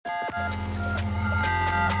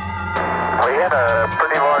had a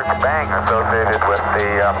pretty large bang associated with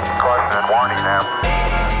the caution and warning now.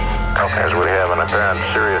 Okay, as we have an apparent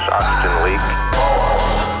serious oxygen leak.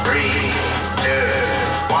 4, 3, 2,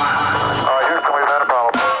 1. Houston, we've had a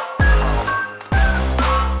problem.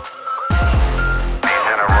 He's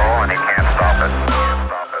in a roll and he can't stop it.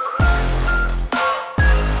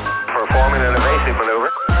 Performing an evasive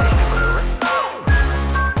maneuver.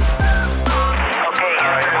 Okay,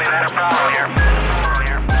 Houston, we've had a problem here.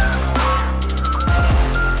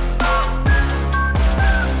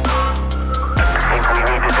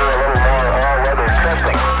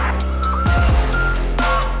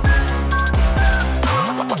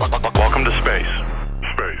 Welcome to space.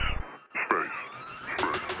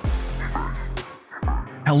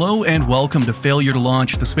 Hello and welcome to Failure to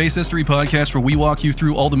Launch, the space history podcast where we walk you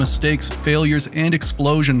through all the mistakes, failures, and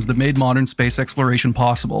explosions that made modern space exploration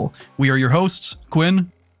possible. We are your hosts,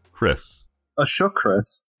 Quinn, Chris. Shook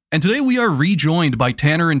Chris. And today we are rejoined by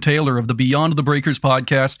Tanner and Taylor of the Beyond the Breakers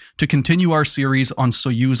podcast to continue our series on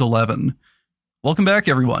Soyuz 11. Welcome back,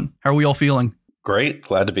 everyone. How are we all feeling? Great.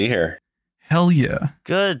 Glad to be here. Hell yeah.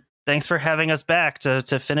 Good. Thanks for having us back to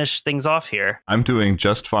finish things off here. I'm doing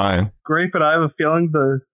just fine. Great, but I have a feeling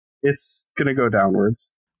it's going to go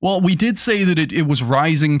downwards. Well, we did say that it was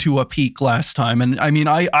rising to a peak last time. And I mean,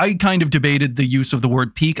 I kind of debated the use of the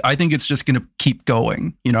word peak. I think it's just going to keep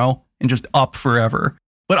going, and just up forever.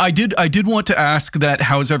 But I did want to ask that,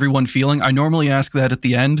 how's everyone feeling? I normally ask that at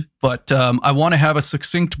the end, but I want to have a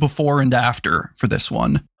succinct before and after for this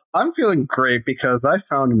one. I'm feeling great because I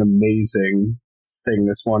found an amazing thing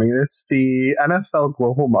this morning. It's the NFL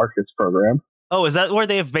Global Markets Program. Oh, is that where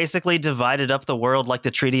they've basically divided up the world like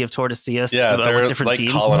the Treaty of Tordesillas? Yeah, they're with different like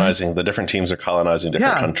teams? colonizing. The different teams are colonizing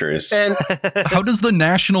different countries. And how does the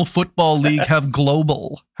National Football League have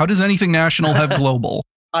global? How does anything national have global?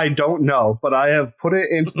 I don't know, but I have put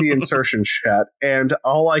it into the insertion chat, and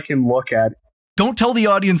all I can look at... Don't tell the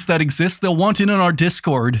audience that exists. They'll want in on our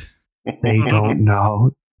Discord. They don't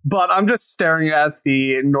know. But I'm just staring at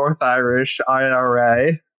the North Irish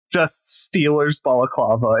IRA, just Steelers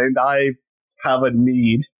balaclava, and I have a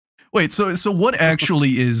need. Wait, so what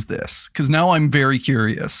actually is this? Because now I'm very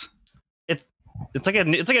curious. It's like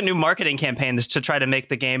a new marketing campaign to try to make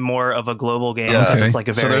the game more of a global game. Yeah. Because it's like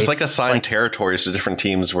a very, so there's like assigned territories to different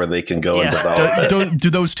teams where they can go and develop it. Do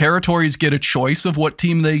those territories get a choice of what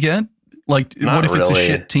team they get? Like, Not what if it's a really.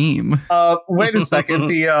 shit team? Wait a second.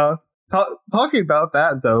 Talking about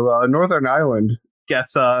that, though, Northern Ireland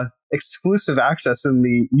gets exclusive access in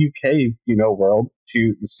the UK, world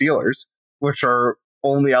to the Steelers, which are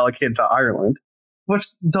only allocated to Ireland, which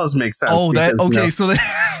does make sense. Oh, because, okay. So they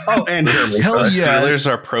and Germany. Hell The yeah. Steelers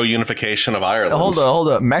are pro-unification of Ireland. Hold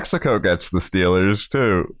up. Mexico gets the Steelers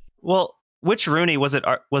too. Well, which Rooney was it?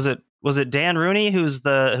 Was it Dan Rooney who was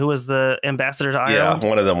the ambassador to Ireland? Yeah,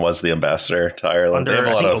 one of them was the ambassador to Ireland. Under, they have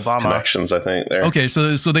a lot of Obama. connections, I think. There. Okay,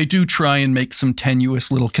 so they do try and make some tenuous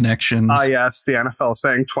little connections. Yes, the NFL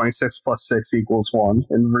saying 26 plus 6 equals 1,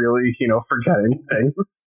 and really, forgetting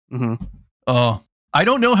things. Mm-hmm. Oh, I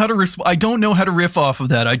don't know how to I don't know how to riff off of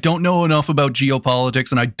that. I don't know enough about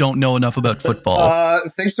geopolitics, and I don't know enough about football.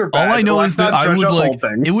 Things are bad. All I know is that I would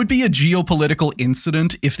things. it would be a geopolitical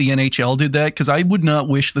incident if the NHL did that, because I would not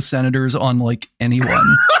wish the Senators on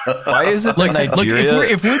anyone. Why is it like Nigeria?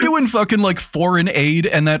 if we're doing fucking foreign aid,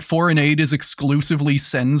 and that foreign aid is exclusively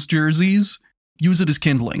Sens jerseys, use it as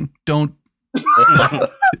kindling. Don't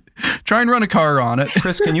try and run a car on it.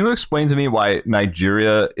 Chris, can you explain to me why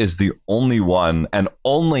Nigeria is the only one and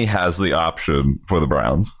only has the option for the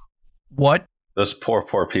Browns? What? Those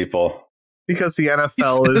poor people. Because the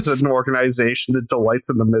NFL is an organization that delights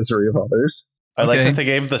in the misery of others. I like Okay. that they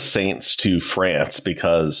gave the Saints to France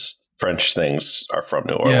because French things are from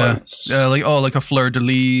New Orleans. Yeah, like a fleur de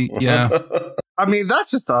lis. Yeah. I mean,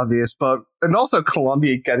 that's just obvious, and also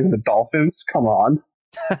Colombia getting the Dolphins. Come on.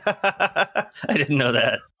 I didn't know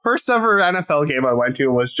that. First ever NFL game I went to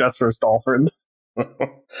was Jets vs. Dolphins.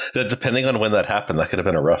 Depending on when that happened, that could have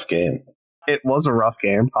been a rough game. It was a rough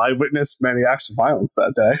game. I witnessed many acts of violence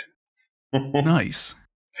that day. Nice.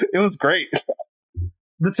 It was great.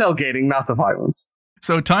 The tailgating, not the violence.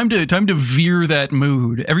 So time to veer that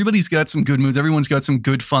mood. Everybody's got some good moods. Everyone's got some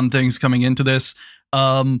good fun things coming into this.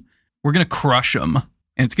 We're gonna crush them,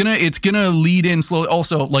 and it's gonna lead in slow.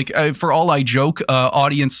 Also, for all I joke,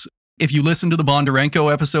 audience, if you listen to the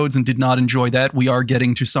Bondarenko episodes and did not enjoy that, we are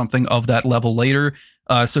getting to something of that level later.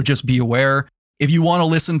 So just be aware. If you want to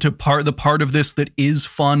listen to the part of this that is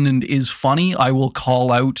fun and is funny, I will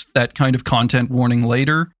call out that kind of content warning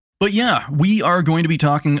later. But yeah, we are going to be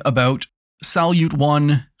talking about Salyut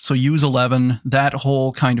 1, Soyuz 11, that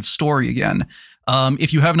whole kind of story again.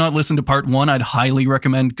 If you have not listened to part 1, I'd highly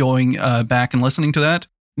recommend going back and listening to that.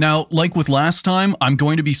 Now, like with last time, I'm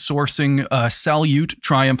going to be sourcing Salyut,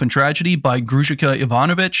 Triumph and Tragedy by Grujica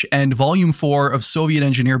Ivanovich and Volume 4 of Soviet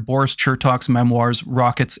engineer Boris Chertok's memoirs,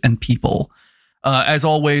 Rockets and People. As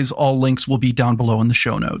always, all links will be down below in the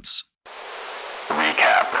show notes.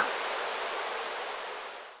 Recap.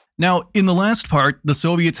 Now, in the last part, the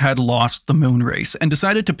Soviets had lost the moon race and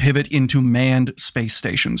decided to pivot into manned space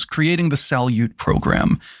stations, creating the Salyut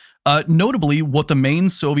program. Notably, what the main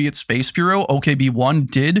Soviet Space Bureau,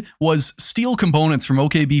 OKB-1, did was steal components from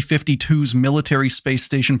OKB-52's military space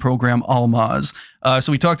station program, Almaz.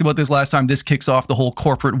 So we talked about this last time. This kicks off the whole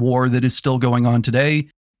corporate war that is still going on today.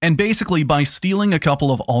 And basically, by stealing a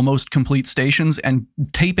couple of almost complete stations and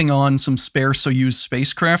taping on some spare Soyuz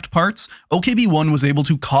spacecraft parts, OKB-1 was able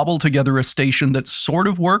to cobble together a station that sort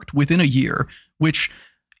of worked within a year, which,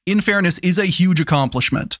 in fairness, is a huge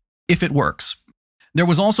accomplishment, if it works. There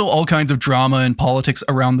was also all kinds of drama and politics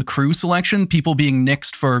around the crew selection, people being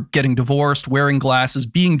nixed for getting divorced, wearing glasses,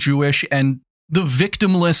 being Jewish, and the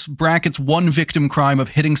victimless brackets 1 victim crime of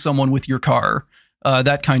hitting someone with your car.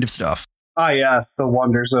 That kind of stuff. Ah, yes, the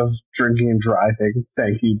wonders of drinking and driving.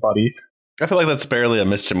 Thank you, buddy. I feel like that's barely a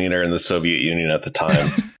misdemeanor in the Soviet Union at the time.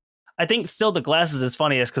 I think still the glasses is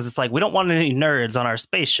funniest because it's like we don't want any nerds on our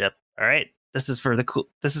spaceship. All right, this is for the cool.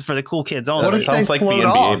 This is for the cool kids only. That sounds like the float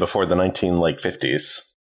NBA off? before the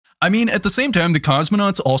 1950s. I mean, at the same time, the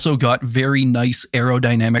cosmonauts also got very nice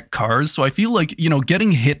aerodynamic cars. So I feel like, you know,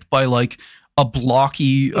 getting hit by like a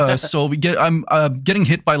blocky getting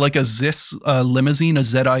hit by like a ZIS limousine, a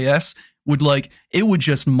ZIS, would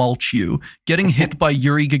just mulch you. Getting hit by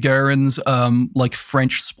Yuri Gagarin's like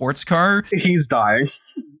French sports car, He's dying.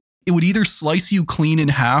 it would either slice you clean in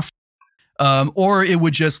half, or it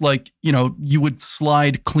would just like, you know, you would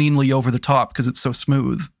slide cleanly over the top because it's so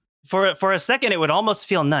smooth. For a second, it would almost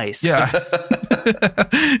feel nice. Yeah.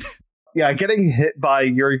 Yeah, getting hit by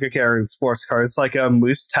Yuri Gagarin's sports car is like a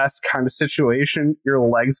moose test kind of situation. Your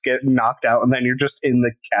legs get knocked out, and then you're just in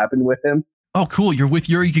the cabin with him. Oh, cool. You're with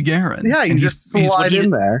Yuri Gagarin. Yeah, you And just slide in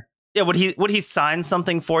there. Yeah, would he sign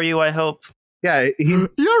something for you? I hope. Yeah,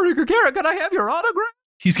 Yuri Gagarin, can I have your autograph?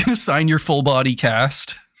 he's going to sign your full body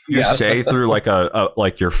cast. You Yes. say through like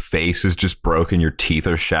like your face is just broken, your teeth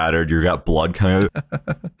are shattered, you got blood coming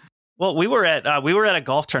out. Well, we were at a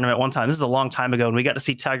golf tournament one time. This is a long time ago, and we got to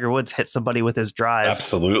see Tiger Woods hit somebody with his drive.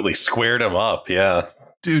 Absolutely. Squared him up. Yeah.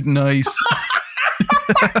 Dude, nice.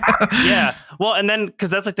 Yeah. Well, and then because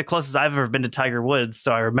that's like the closest I've ever been to Tiger Woods,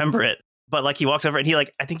 so I remember it. But like he walks over and he I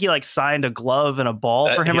think he signed a glove and a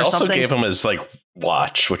ball for him he or also something. gave him his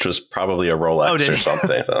watch, which was probably a Rolex did or he?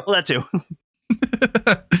 something. So. Well, that too.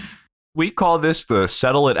 We call this the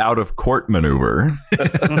settle it out of court maneuver.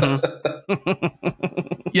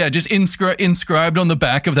 Yeah, just inscribed on the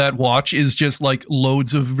back of that watch is just like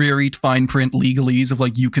loads of very fine print legalese of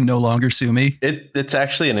like, you can no longer sue me. It's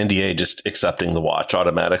actually an NDA just accepting the watch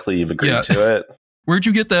automatically. You've agreed Yeah. to it. Where'd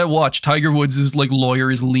you get that watch? Tiger Woods' like lawyer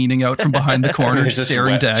is leaning out from behind the corner, He's just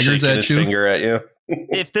staring daggers shaking at his you. finger at you.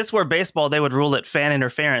 If this were baseball, they would rule it fan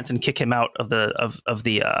interference and kick him out of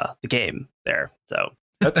the game there. So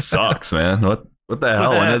That sucks, man. What the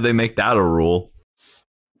hell? When did they make that a rule?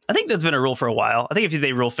 I think that's been a rule for a while. I think if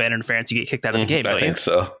they rule fan interference, you get kicked out of the game. I don't you? think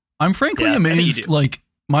so. I'm frankly Yeah, I think you amazed. do. Like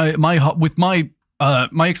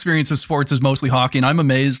my experience of sports is mostly hockey, and I'm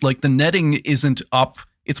amazed. Like the netting isn't up.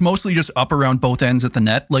 It's mostly just up around both ends at the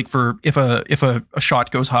net. Like for if a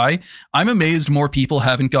shot goes high, I'm amazed more people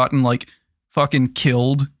haven't gotten like fucking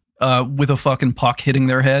killed with a fucking puck hitting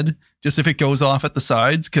their head. Just if it goes off at the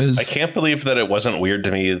sides, because I can't believe that it wasn't weird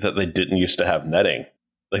to me that they didn't used to have netting.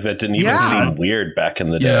 Like that didn't even Yeah. seem weird back in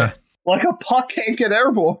the day. yeah, like a puck can't get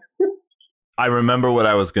airborne. I remember what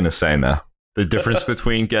I was going to say now. The difference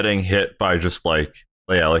between getting hit by just like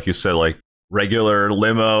you said, like regular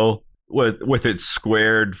limo with its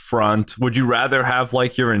squared front. Would you rather have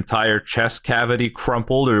like your entire chest cavity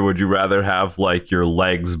crumpled, or would you rather have like your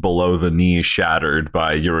legs below the knee shattered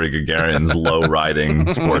by Yuri Gagarin's low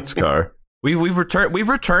riding sports car? We've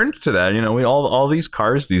returned to that. You know, all these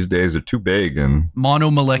cars these days are too big and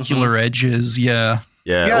monomolecular edges. Yeah.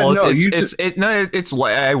 Yeah, well, no, it's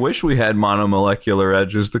like I wish we had monomolecular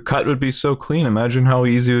edges. The cut would be so clean. Imagine how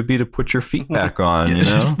easy it would be to put your feet back on. Yeah, You it's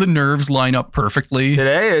know, just the nerves line up perfectly.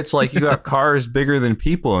 today it's like you got cars bigger than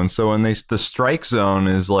people, and so when the strike zone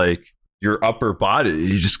is like your upper body,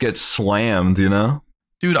 you just get slammed. You know,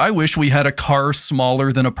 Dude, I wish we had a car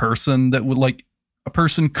smaller than a person that would like a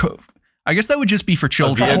person could. I guess that would just be for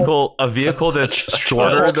children. a vehicle that's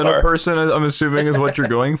shorter child's than a car. person. I'm assuming is what you're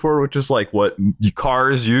going for, which is like what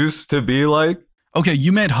cars used to be like. Okay,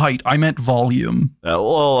 you meant height. I meant volume. Well,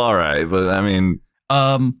 all right, but I mean,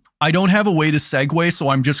 I don't have a way to segue, so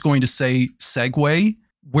I'm just going to say segue.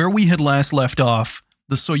 Where we had last left off,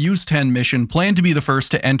 the Soyuz 10 mission, planned to be the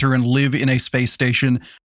first to enter and live in a space station,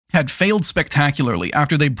 had failed spectacularly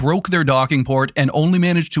after they broke their docking port and only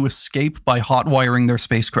managed to escape by hot-wiring their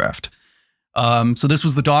spacecraft. So this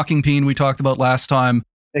was the docking peen we talked about last time.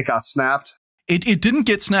 It got snapped. It didn't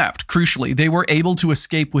get snapped, crucially. They were able to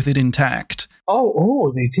escape with it intact.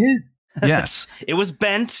 Oh, they did. Yes. It was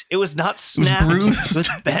bent. It was not snapped. It was bruised. It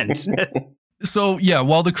was bent. So, yeah,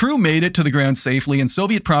 while the crew made it to the ground safely and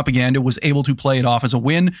Soviet propaganda was able to play it off as a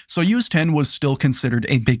win, Soyuz 10 was still considered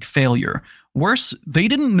a big failure. Worse, they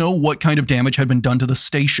didn't know what kind of damage had been done to the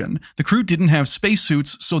station. The crew didn't have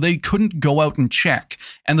spacesuits, so they couldn't go out and check.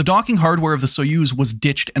 And the docking hardware of the Soyuz was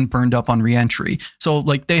ditched and burned up on re-entry. So,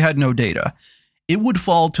 like, they had no data. It would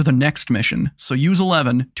fall to the next mission, Soyuz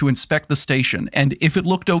 11, to inspect the station, and if it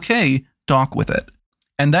looked okay, dock with it.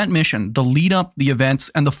 And that mission, the lead-up, the events,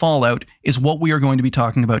 and the fallout, is what we are going to be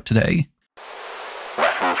talking about today.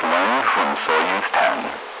 Lessons learned from Soyuz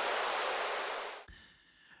 10.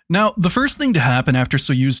 Now, the first thing to happen after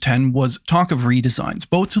Soyuz 10 was talk of redesigns,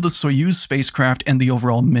 both to the Soyuz spacecraft and the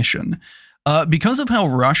overall mission. Because of how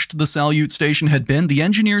rushed the Salyut station had been, the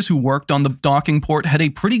engineers who worked on the docking port had a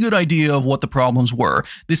pretty good idea of what the problems were.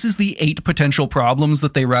 This is the 8 potential problems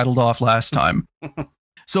that they rattled off last time.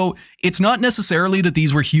 So it's not necessarily that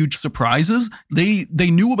these were huge surprises. They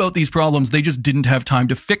knew about these problems, they just didn't have time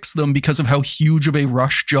to fix them because of how huge of a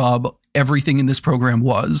rush job everything in this program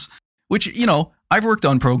was. Which, you know, I've worked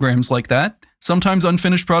on programs like that. Sometimes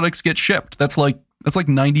unfinished products get shipped. That's like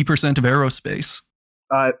 90% of aerospace.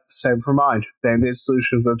 Same for mine. Band-aid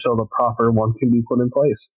solutions until the proper one can be put in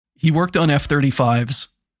place. He worked on F-35s.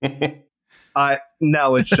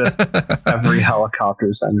 No, it's just every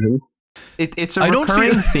helicopter's engine. it's a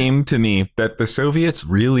recurring theme to me that the Soviets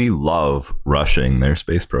really love rushing their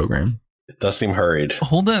space program. It does seem hurried.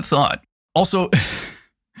 Hold that thought. Also,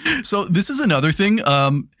 so this is another thing.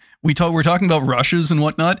 We're talking about rushes and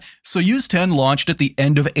whatnot. Soyuz 10 launched at the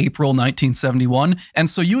end of April 1971, and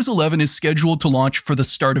Soyuz 11 is scheduled to launch for the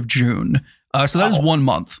start of June. So that is 1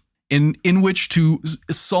 month in which to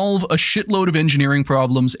solve a shitload of engineering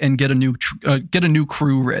problems and get a new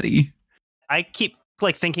crew ready. I keep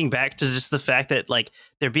thinking back to just the fact that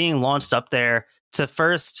they're being launched up there to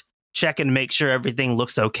first check and make sure everything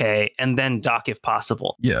looks okay, and then dock if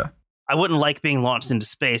possible. Yeah. I wouldn't like being launched into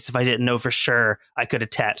space if I didn't know for sure I could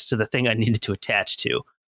attach to the thing I needed to attach to.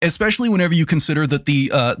 Especially whenever you consider that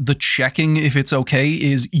the checking if it's okay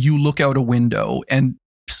is you look out a window and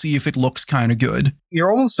see if it looks kind of good.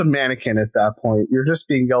 You're almost a mannequin at that point. You're just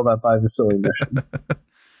being yelled at by Vasily Mission.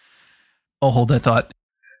 I'll hold that thought.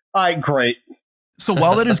 Great. So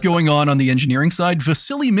while that is going on the engineering side,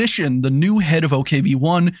 Vasily Mission, the new head of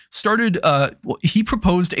OKB-1, started, he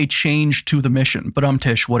proposed a change to the mission, but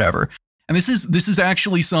tish, whatever. And this is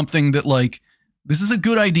actually something that, this is a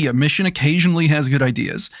good idea. Mission occasionally has good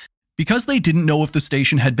ideas. Because they didn't know if the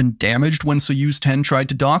station had been damaged when Soyuz 10 tried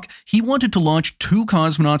to dock, he wanted to launch 2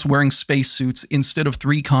 cosmonauts wearing spacesuits instead of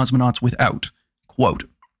 3 cosmonauts without. Quote,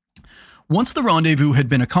 once the rendezvous had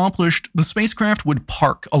been accomplished, the spacecraft would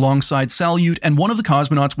park alongside Salyut, and one of the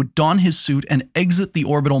cosmonauts would don his suit and exit the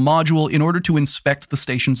orbital module in order to inspect the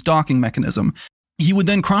station's docking mechanism. He would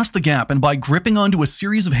then cross the gap and, by gripping onto a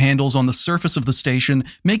series of handles on the surface of the station,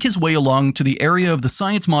 make his way along to the area of the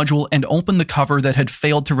science module and open the cover that had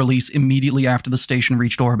failed to release immediately after the station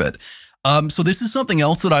reached orbit. So this is something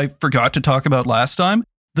else that I forgot to talk about last time.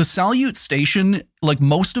 The Salyut station,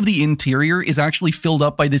 most of the interior is actually filled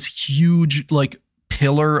up by this huge,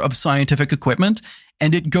 pillar of scientific equipment,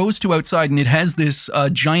 and it goes to outside, and it has this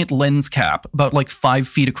giant lens cap about 5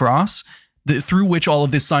 feet across, through which all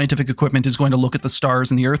of this scientific equipment is going to look at the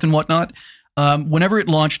stars and the Earth and whatnot. Whenever it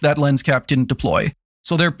launched, that lens cap didn't deploy.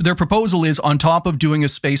 So their proposal is, on top of doing a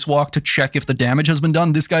spacewalk to check if the damage has been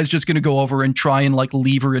done, this guy's just going to go over and try and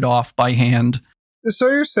lever it off by hand. So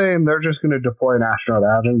you're saying they're just going to deploy an astronaut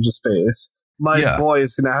out into space. My boy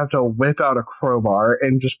is going to have to whip out a crowbar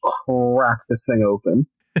and just crack this thing open.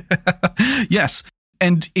 Yes.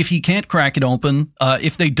 And if he can't crack it open,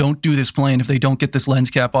 if they don't do this plan, if they don't get this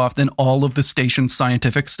lens cap off, then all of the station's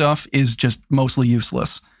scientific stuff is just mostly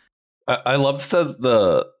useless. I love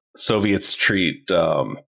the Soviets treat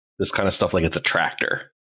this kind of stuff like it's a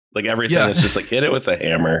tractor. Everything is just hit it with a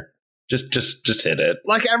hammer. Just hit it.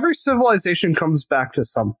 Every civilization comes back to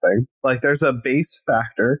something. There's a base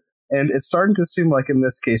factor, and it's starting to seem like in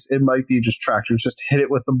this case it might be just tractors. Just hit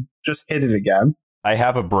it again. I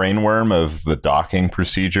have a brainworm of the docking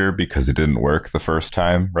procedure because it didn't work the first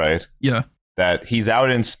time, right? Yeah. that he's out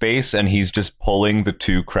in space and he's just pulling the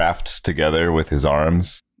two crafts together with his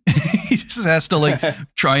arms. He just has to like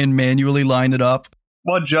try and manually line it up.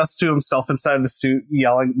 Well, just to himself inside the suit,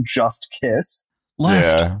 yelling, "Just kiss."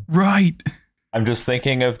 Left, Yeah. right. I'm just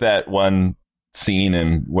thinking of that one scene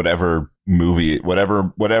in whatever movie,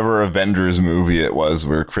 whatever Avengers movie it was,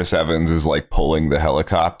 where Chris Evans is like pulling the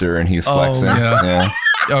helicopter and he's flexing. Yeah.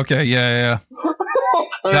 Okay, yeah.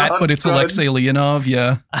 That, but it's good. Alexei Leonov,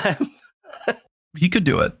 yeah. He could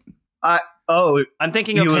do it. I'm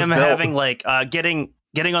thinking He of was him built. having like getting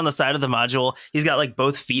on the side of the module. He's got like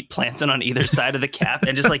both feet planted on either side of the cap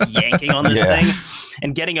and just like yanking on this Yeah. thing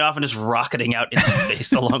and getting it off and just rocketing out into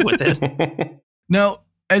space along with it. Now,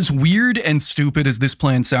 as weird and stupid as this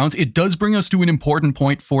plan sounds, it does bring us to an important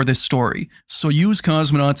point for this story. Soyuz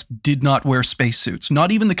cosmonauts did not wear spacesuits,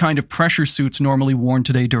 not even the kind of pressure suits normally worn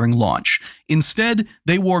today during launch. Instead,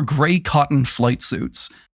 they wore gray cotton flight suits.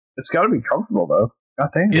 It's got to be comfortable, though. God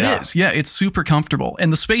damn. It is, yeah, it's super comfortable.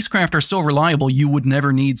 And the spacecraft are so reliable, you would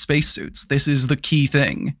never need spacesuits. This is the key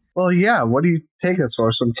thing. Well, yeah. What do you take us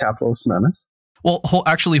for? Some capitalist menace? Well,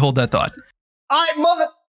 actually hold that thought.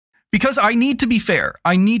 Because I need to be fair.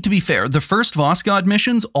 The first Voskhod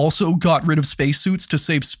missions also got rid of spacesuits to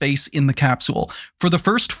save space in the capsule. For the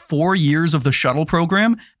first 4 years of the shuttle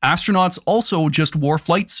program, astronauts also just wore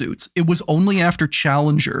flight suits. It was only after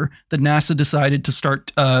Challenger that NASA decided to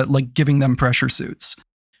start giving them pressure suits.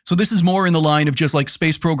 So this is more in the line of just like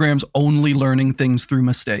space programs only learning things through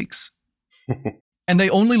mistakes. And they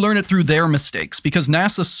only learn it through their mistakes because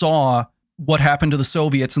NASA saw what happened to the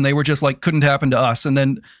Soviets and they were just like, couldn't happen to us. And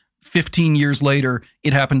then 15 years later,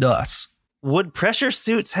 it happened to us. Would pressure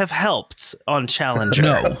suits have helped on Challenger?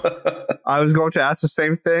 No. I was going to ask the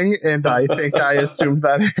same thing, and I think I assumed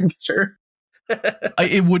that answer.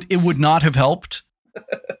 It would not have helped,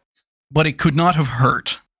 but it could not have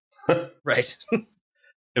hurt. Right.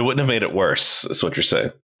 It wouldn't have made it worse, is what you're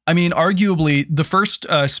saying. I mean, arguably, the first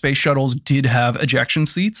space shuttles did have ejection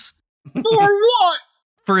seats. For what?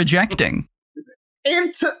 For ejecting.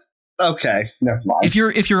 Okay, never mind.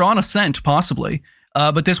 If you're on ascent, possibly.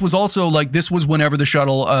 But this was also this was whenever the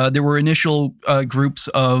shuttle, there were initial groups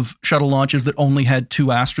of shuttle launches that only had 2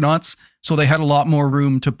 astronauts. So they had a lot more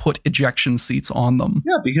room to put ejection seats on them.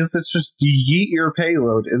 Yeah, because it's just yeet your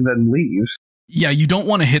payload and then leave. Yeah, you don't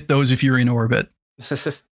want to hit those if you're in orbit.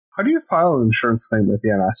 How do you file an insurance claim with the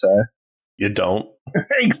NSA? You don't.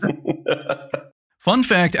 Exactly. Fun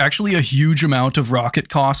fact, actually a huge amount of rocket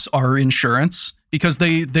costs are insurance because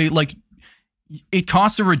they it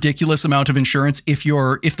costs a ridiculous amount of insurance if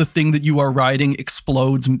the thing that you are riding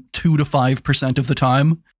explodes 2 to 5% of the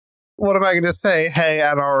time. What am I going to say? Hey,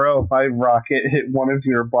 NRO, my rocket hit one of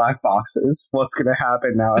your black boxes. What's going to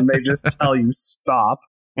happen now? And they just tell you stop.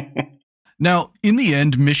 Now, in the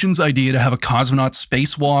end, mission's idea to have a cosmonaut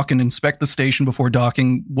spacewalk and inspect the station before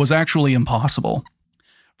docking was actually impossible.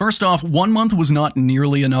 First off, 1 month was not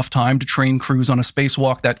nearly enough time to train crews on a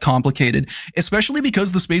spacewalk that complicated, especially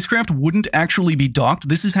because the spacecraft wouldn't actually be docked.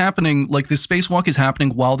 This spacewalk is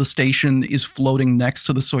happening while the station is floating next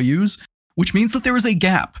to the Soyuz, which means that there is a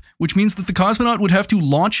gap, which means that the cosmonaut would have to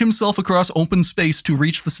launch himself across open space to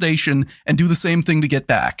reach the station and do the same thing to get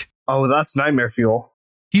back. Oh, that's nightmare fuel.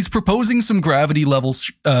 He's proposing some gravity level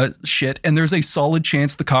shit, and there's a solid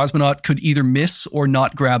chance the cosmonaut could either miss or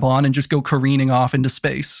not grab on and just go careening off into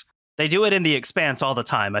space. They do it in The Expanse all the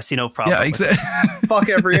time. I see no problem. Yeah, with this. exactly. Fuck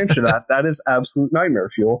every inch of that. That is absolute nightmare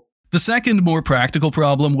fuel. The second, more practical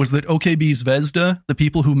problem was that OKB Zvezda, the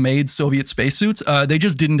people who made Soviet spacesuits, they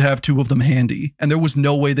just didn't have 2 of them handy, and there was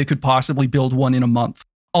no way they could possibly build one in a month.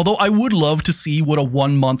 Although I would love to see what a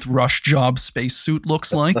 1 month rush job spacesuit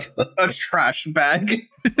looks like. A trash bag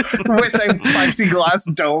with a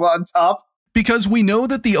plexiglass dome on top. Because we know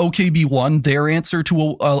that the OKB-1, their answer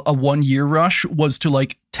to a 1 year rush was to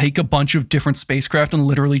take a bunch of different spacecraft and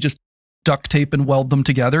literally just duct tape and weld them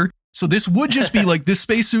together. So this would just be this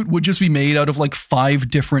spacesuit would just be made out of 5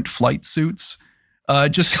 different flight suits,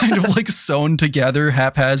 just kind of sewn together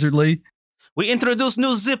haphazardly. We introduced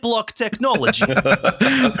new Ziploc technology.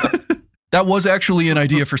 That was actually an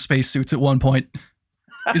idea for spacesuits at one point.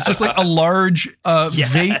 It's just a large,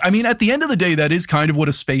 Yes. I mean, at the end of the day, that is kind of what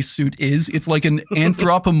a spacesuit is. It's like an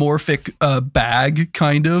anthropomorphic bag,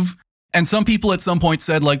 kind of. And some people at some point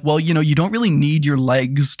said, well, you don't really need your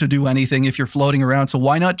legs to do anything if you're floating around. So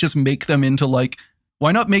why not just make them into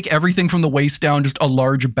why not make everything from the waist down just a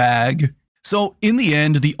large bag? So in the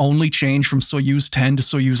end, the only change from Soyuz 10 to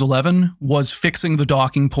Soyuz 11 was fixing the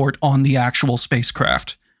docking port on the actual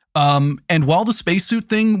spacecraft. And while the spacesuit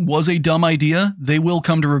thing was a dumb idea, they will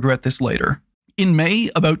come to regret this later. In May,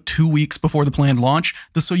 about 2 weeks before the planned launch,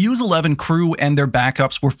 the Soyuz 11 crew and their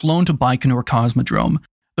backups were flown to Baikonur Cosmodrome.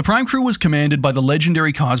 The prime crew was commanded by the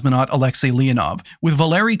legendary cosmonaut Alexei Leonov, with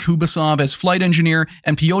Valery Kubasov as flight engineer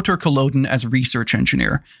and Pyotr Kolodin as research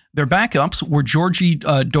engineer. Their backups were Georgy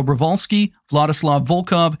Dobrovolsky, Vladislav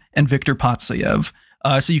Volkov, and Viktor Patsayev.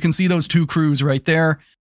 So you can see those two crews right there.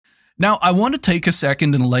 Now, I want to take a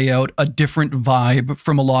second and lay out a different vibe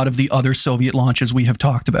from a lot of the other Soviet launches we have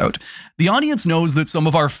talked about. The audience knows that some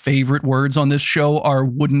of our favorite words on this show are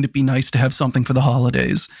 "wouldn't it be nice to have something for the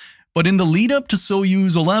holidays?" But in the lead up to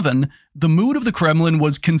Soyuz 11, the mood of the Kremlin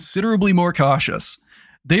was considerably more cautious.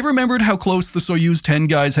 They remembered how close the Soyuz 10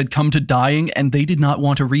 guys had come to dying, and they did not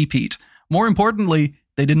want a repeat. More importantly,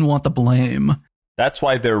 they didn't want the blame. That's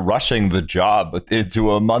why they're rushing the job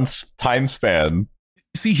into a month's time span.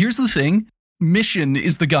 See, here's the thing. Mission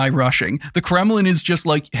is the guy rushing. The Kremlin is just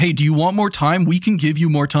like, hey, do you want more time? We can give you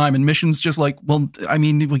more time. And Mission's just like, well, I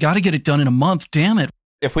mean, we got to get it done in a month. Damn it.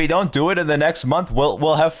 If we don't do it in the next month,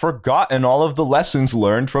 we'll have forgotten all of the lessons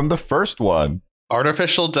learned from the first one.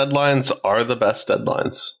 Artificial deadlines are the best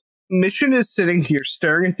deadlines. Mission is sitting here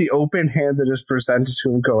staring at the open hand that is presented to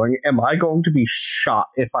him going, am I going to be shot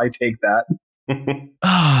if I take that?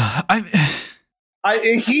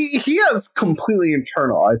 He has completely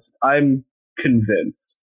internalized. I'm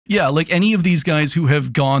convinced. Yeah, like any of these guys who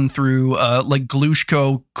have gone through like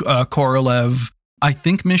Glushko, Korolev. I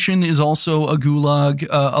think Mission is also a Gulag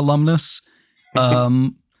alumnus.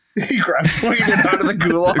 He graduated out of the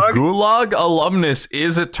Gulag. Gulag alumnus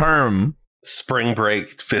is a term. Spring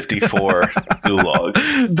Break 54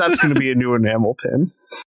 Gulag. That's going to be a new enamel pin.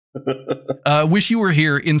 Wish you were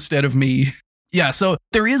here instead of me. Yeah, so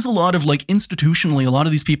there is a lot of, like, institutionally, a lot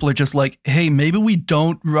of these people are just like, hey, maybe we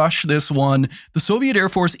don't rush this one. The Soviet Air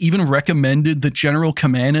Force even recommended that General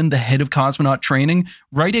Kamanin, the head of cosmonaut training,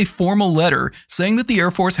 write a formal letter saying that the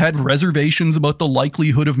Air Force had reservations about the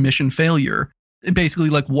likelihood of mission failure. Basically,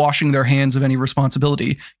 like, washing their hands of any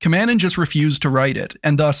responsibility. Kamanin just refused to write it,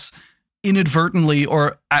 and thus inadvertently,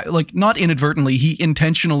 or like not inadvertently, he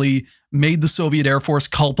intentionally made the Soviet Air Force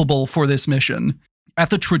culpable for this mission. At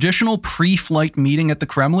the traditional pre-flight meeting at the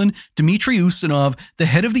Kremlin, Dmitry Ustinov, the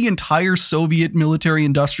head of the entire Soviet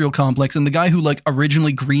military-industrial complex and the guy who like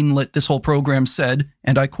originally greenlit this whole program said,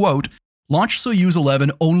 and I quote, "Launch Soyuz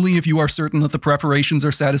 11 only if you are certain that the preparations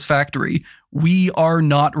are satisfactory. We are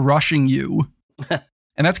not rushing you."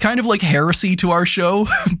 And that's kind of like heresy to our show,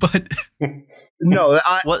 but... No,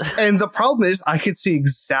 and the problem is I could see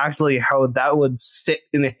exactly how that would sit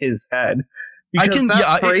in his head. Because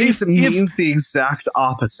that phrase means the exact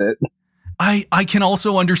opposite. I can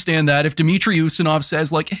also understand that if Dmitry Ustinov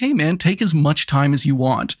says, like, hey, man, take as much time as you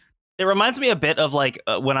want. It reminds me a bit of like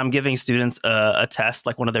when I'm giving students a test,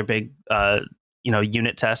 like one of their big,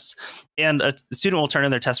 unit tests, and a student will turn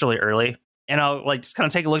in their test really early. And I'll like just kind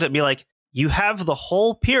of take a look at it and be like, you have the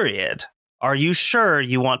whole period. Are you sure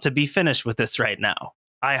you want to be finished with this right now?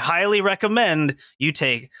 I highly recommend you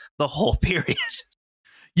take the whole period.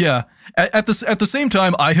 Yeah. At the same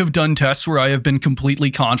time, I have done tests where I have been completely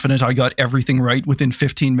confident I got everything right within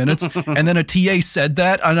 15 minutes. And then a TA said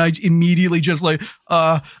that, and I immediately just like,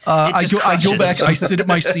 I go back, I sit at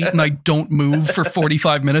my seat, and I don't move for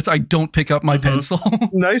 45 minutes. I don't pick up my pencil.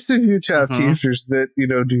 Nice of you to have teachers that,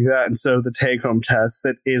 do that instead of the take-home test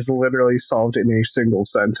that is literally solved in a single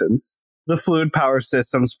sentence. The fluid power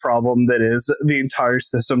systems problem that is the entire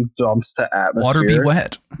system dumps to atmosphere. Water be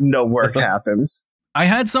wet. No work happens. I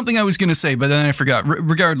had something I was going to say, but then I forgot.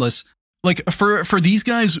 Regardless, like for these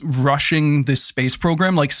guys rushing this space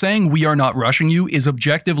program, like saying we are not rushing you is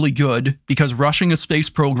objectively good because rushing a space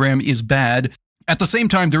program is bad. At the same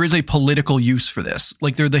time, there is a political use for this.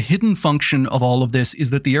 Like the hidden function of all of this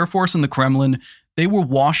is that the Air Force and the Kremlin, they were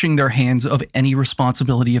washing their hands of any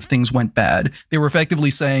responsibility if things went bad. They were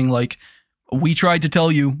effectively saying like, we tried to tell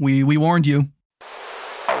you, we warned you.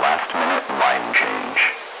 A last-minute line change.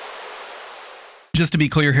 Just to be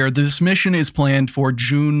clear here, this mission is planned for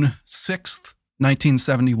June 6th,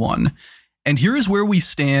 1971. And here is where we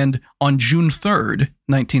stand on June 3rd,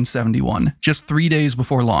 1971, just 3 days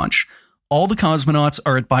before launch. All the cosmonauts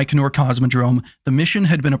are at Baikonur Cosmodrome. The mission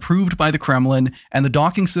had been approved by the Kremlin, and the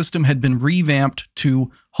docking system had been revamped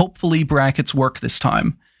to hopefully brackets work this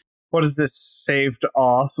time. What is this saved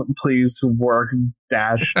off? Please work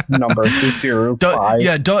dash number 205.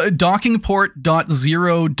 Yeah, docking port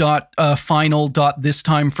 .0 final this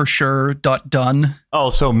time for sure .done. Oh,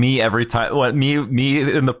 so me every time. What me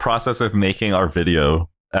in the process of making our video.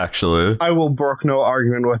 Actually, I will brook no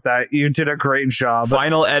argument with that. You did a great job.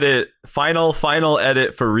 Final edit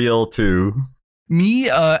for real too. me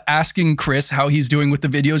asking Chris how he's doing with the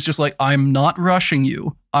videos, just like, I'm not rushing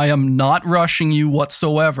you. I am not rushing you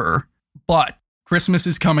whatsoever. But Christmas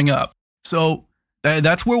is coming up. So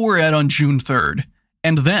that's where we're at on June 3rd.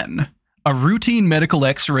 And then a routine medical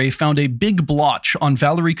x-ray found a big blotch on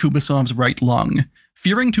Valery Kubasov's right lung.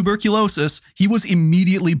 Fearing tuberculosis, he was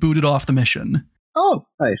immediately booted off the mission. Oh,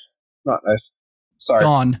 nice. Not nice. Sorry.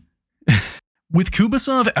 Gone. With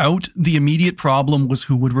Kubasov out, the immediate problem was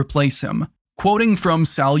who would replace him. Quoting from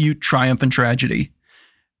Salyut, Triumph and Tragedy.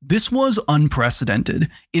 This was unprecedented.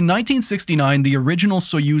 In 1969, the original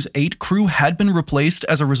Soyuz 8 crew had been replaced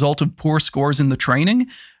as a result of poor scores in the training,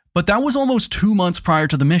 but that was almost 2 months prior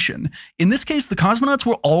to the mission. In this case, the cosmonauts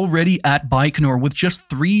were already at Baikonur with just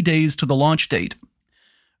 3 days to the launch date.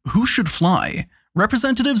 Who should fly?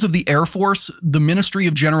 Representatives of the Air Force, the Ministry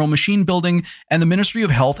of General Machine Building, and the Ministry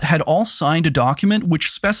of Health had all signed a document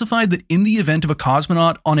which specified that in the event of a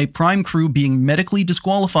cosmonaut on a prime crew being medically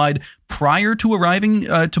disqualified prior to arriving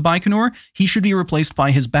to Baikonur, he should be replaced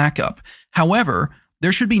by his backup. However,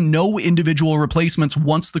 there should be no individual replacements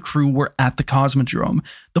once the crew were at the Cosmodrome.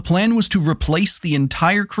 The plan was to replace the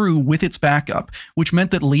entire crew with its backup, which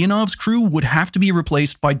meant that Leonov's crew would have to be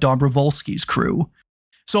replaced by Dobrovolsky's crew.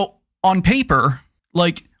 So, on paper,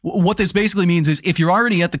 like, what this basically means is if you're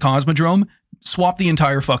already at the Cosmodrome, swap the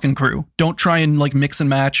entire fucking crew. Don't try and, like, mix and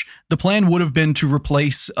match. The plan would have been to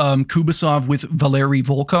replace Kubasov with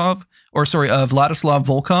Vladislav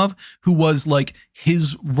Volkov, who was, like,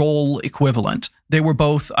 his role equivalent. They were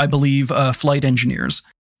both, I believe, flight engineers.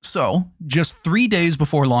 So, just 3 days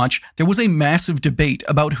before launch, there was a massive debate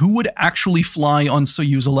about who would actually fly on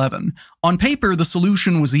Soyuz 11. On paper, the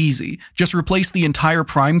solution was easy. Just replace the entire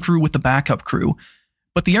prime crew with the backup crew.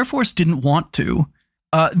 But the Air Force didn't want to.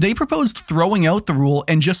 They proposed throwing out the rule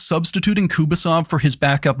and just substituting Kubasov for his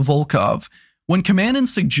backup Volkov. When Kamanin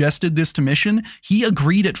suggested this to Mission, he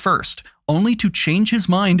agreed at first, only to change his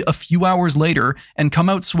mind a few hours later and come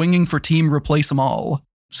out swinging for Team Replace Them All.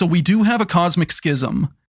 So we do have a cosmic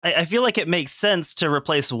schism. I feel like it makes sense to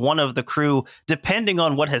replace one of the crew depending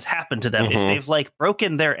on what has happened to them. Mm-hmm. If they've like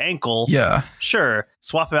broken their ankle, yeah, sure,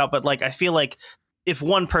 swap them out. But like, I feel like if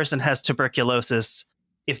one person has tuberculosis,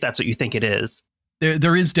 if that's what you think it is,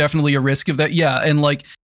 there is definitely a risk of that. Yeah, and like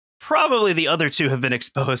probably the other two have been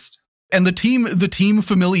exposed. And the team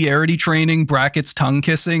familiarity training brackets tongue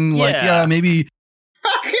kissing. Like, yeah maybe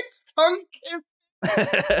brackets tongue kiss.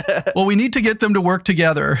 Well, we need to get them to work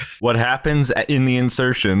together. What happens in the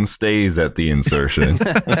insertion stays at the insertion.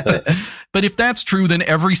 But if that's true, then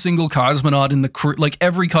every single cosmonaut in the crew, like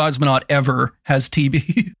every cosmonaut ever, has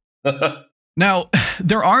TB. Now,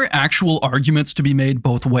 there are actual arguments to be made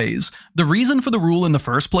both ways. The reason for the rule in the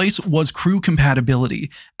first place was crew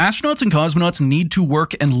compatibility. Astronauts and cosmonauts need to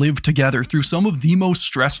work and live together through some of the most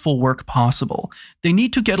stressful work possible. They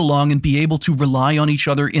need to get along and be able to rely on each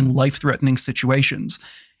other in life-threatening situations.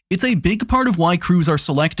 It's a big part of why crews are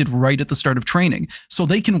selected right at the start of training, so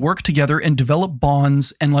they can work together and develop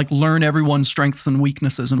bonds and like learn everyone's strengths and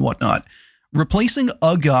weaknesses and whatnot. Replacing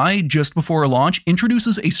a guy just before a launch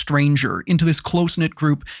introduces a stranger into this close-knit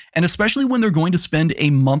group, and especially when they're going to spend a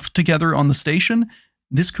month together on the station,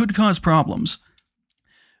 this could cause problems.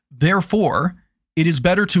 Therefore, it is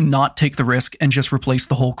better to not take the risk and just replace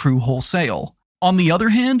the whole crew wholesale. On the other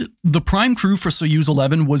hand, the prime crew for Soyuz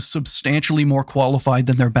 11 was substantially more qualified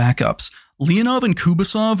than their backups. Leonov and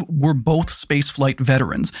Kubasov were both spaceflight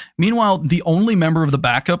veterans. Meanwhile, the only member of the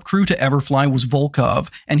backup crew to ever fly was Volkov,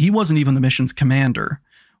 and he wasn't even the mission's commander.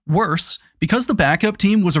 Worse, because the backup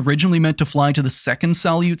team was originally meant to fly to the second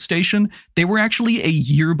Salyut station, they were actually a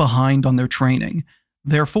year behind on their training.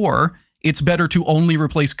 Therefore, it's better to only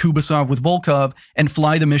replace Kubasov with Volkov and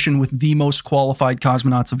fly the mission with the most qualified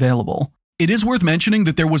cosmonauts available. It is worth mentioning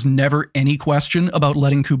that there was never any question about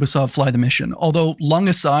letting Kubasov fly the mission, although, lung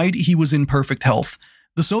aside, he was in perfect health.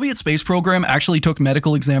 The Soviet space program actually took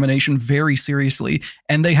medical examination very seriously,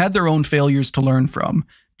 and they had their own failures to learn from.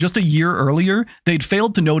 Just a year earlier, they'd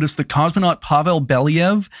failed to notice that cosmonaut Pavel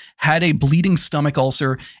Belyaev had a bleeding stomach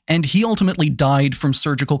ulcer, and he ultimately died from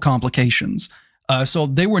surgical complications. So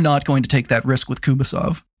they were not going to take that risk with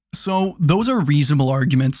Kubasov. So those are reasonable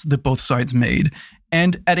arguments that both sides made.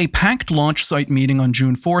 And at a packed launch site meeting on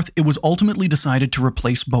June 4th, it was ultimately decided to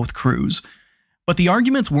replace both crews. But the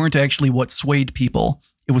arguments weren't actually what swayed people.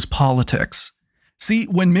 It was politics. See,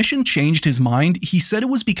 when Mission changed his mind, he said it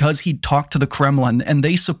was because he'd talked to the Kremlin and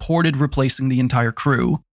they supported replacing the entire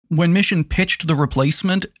crew. When Mission pitched the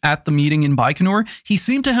replacement at the meeting in Baikonur, he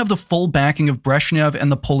seemed to have the full backing of Brezhnev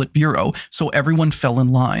and the Politburo, so everyone fell in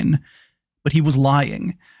line. But he was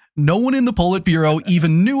lying. No one in the Politburo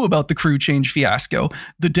even knew about the crew change fiasco.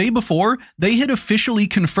 The day before, they had officially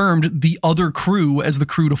confirmed the other crew as the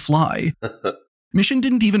crew to fly. Mishin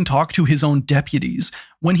didn't even talk to his own deputies.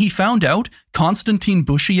 When he found out, Konstantin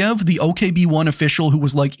Bushiev, the OKB-1 official who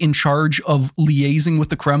was like in charge of liaising with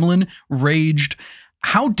the Kremlin, raged.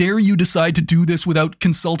 How dare you decide to do this without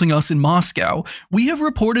consulting us in Moscow? We have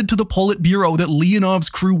reported to the Politburo that Leonov's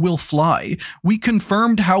crew will fly. We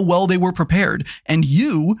confirmed how well they were prepared, and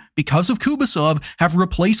you, because of Kubasov, have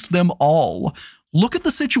replaced them all. Look at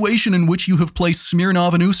the situation in which you have placed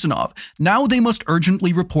Smirnov and Ustinov. Now they must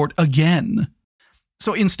urgently report again.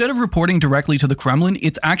 So instead of reporting directly to the Kremlin,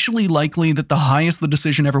 it's actually likely that the highest the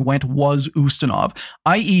decision ever went was Ustinov,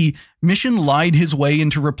 i.e. Mishin lied his way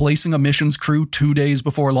into replacing a mission's crew 2 days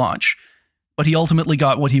before launch. But he ultimately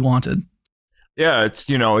got what he wanted. Yeah,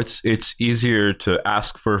 it's easier to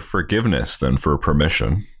ask for forgiveness than for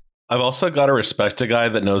permission. I've also got to respect a guy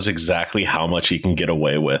that knows exactly how much he can get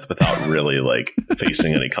away with without really like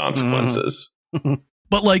facing any consequences.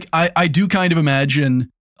 But like, I do kind of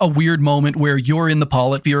imagine a weird moment where you're in the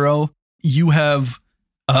Politburo, you have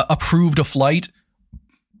approved a flight,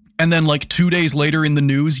 and then like 2 days later in the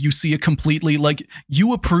news, you see a completely, like,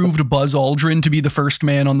 you approved Buzz Aldrin to be the first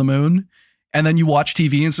man on the moon, and then you watch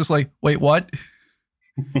TV and it's just like, wait, what?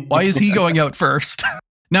 Why is he going out first?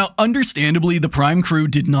 Now, understandably, the Prime crew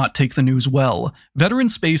did not take the news well. Veteran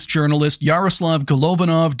space journalist Yaroslav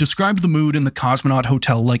Golovanov described the mood in the Cosmonaut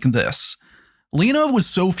Hotel like this. Leonov was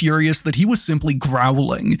so furious that he was simply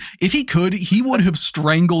growling. If he could, he would have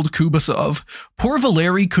strangled Kubasov. Poor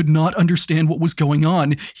Valery could not understand what was going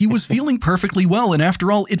on. He was feeling perfectly well, and after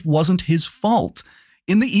all, it wasn't his fault.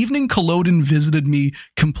 In the evening, Kolodin visited me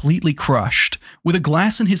completely crushed. With a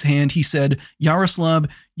glass in his hand, he said, "Yaroslav,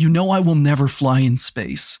 you know I will never fly in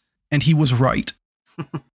space." And he was right.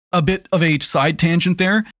 A bit of a side tangent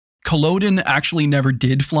there. Kolodin actually never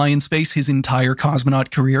did fly in space his entire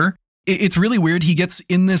cosmonaut career. It's really weird. He gets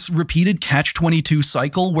in this repeated catch-22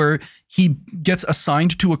 cycle where he gets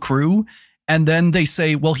assigned to a crew, and then they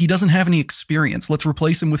say, well, he doesn't have any experience. Let's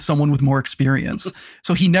replace him with someone with more experience.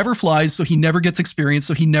 So he never flies, so he never gets experience,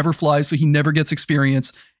 so he never flies, so he never gets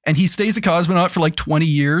experience. And he stays a cosmonaut for like 20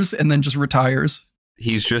 years and then just retires.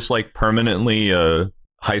 He's just like permanently a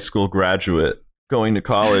high school graduate going to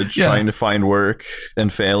college, trying to find work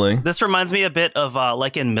and failing. This reminds me a bit of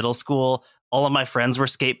like in middle school, all of my friends were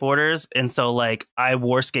skateboarders. And so like I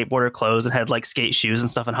wore skateboarder clothes and had like skate shoes and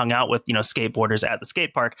stuff and hung out with, skateboarders at the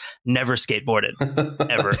skate park. Never skateboarded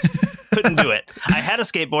ever. Couldn't do it. I had a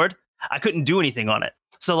skateboard. I couldn't do anything on it.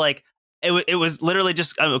 So like it was literally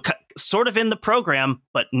just sort of in the program,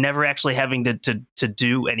 but never actually having to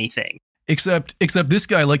do anything. Except this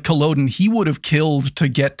guy, like Kolodin, he would have killed to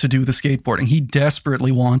get to do the skateboarding. He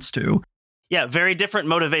desperately wants to. Yeah, very different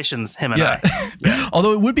motivations, him and I. Yeah.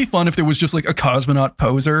 Although it would be fun if there was just like a cosmonaut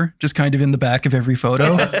poser just kind of in the back of every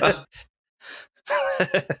photo. That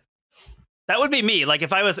would be me. Like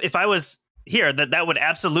if I was here, that would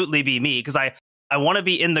absolutely be me, because I want to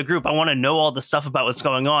be in the group. I want to know all the stuff about what's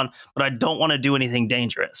going on, but I don't want to do anything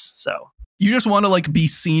dangerous. So you just want to like be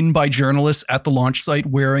seen by journalists at the launch site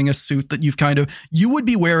wearing a suit that you would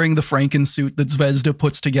be wearing the Franken suit that Zvezda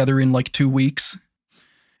puts together in like 2 weeks.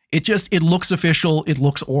 It looks official. It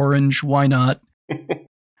looks orange. Why not?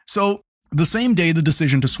 So the same day the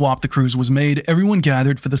decision to swap the crews was made, everyone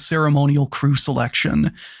gathered for the ceremonial crew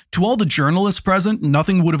selection. To all the journalists present,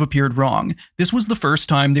 nothing would have appeared wrong. This was the first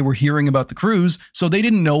time they were hearing about the crews, so they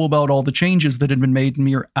didn't know about all the changes that had been made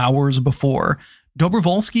mere hours before.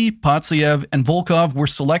 Dobrovolsky, Patsayev, and Volkov were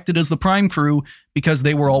selected as the prime crew because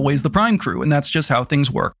they were always the prime crew, and that's just how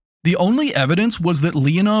things work. The only evidence was that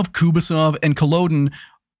Leonov, Kubasov, and Kolodin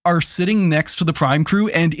are sitting next to the prime crew,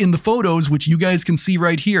 and in the photos, which you guys can see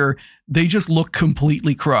right here, they just look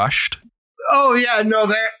completely crushed. Oh yeah, no,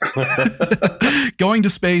 they're going to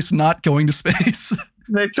space, not going to space.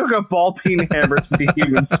 They took a ball peen hammer to the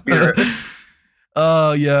human spirit.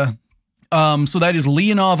 Yeah. So that is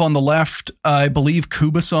Leonov on the left, I believe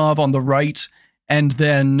Kubasov on the right, and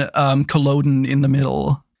then Kolodin in the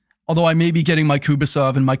middle. Although I may be getting my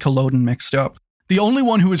Kubasov and my Kolodin mixed up. The only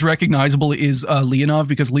one who is recognizable is Leonov,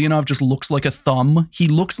 because Leonov just looks like a thumb. He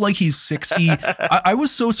looks like he's 60. I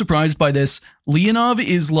was so surprised by this. Leonov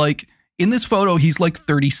is like, in this photo, he's like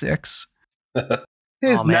 36.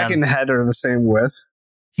 His neck and head are the same width.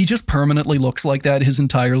 He just permanently looks like that his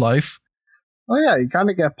entire life. Oh yeah, you kind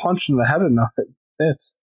of get punched in the head enough, it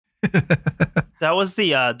fits. That was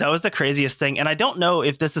the craziest thing, and I don't know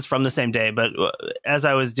if this is from the same day, but as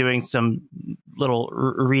I was doing some little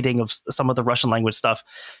reading of some of the Russian language stuff,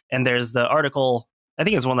 and there's the article, I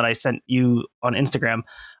think it's one that I sent you on Instagram,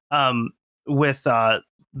 with the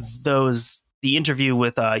interview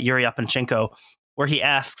with Yuri Apanchenko, where he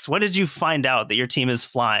asks, "When did you find out that your team is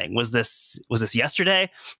flying? Was this yesterday?"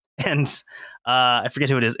 And I forget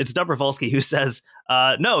who it is. It's Dobrovolsky who says,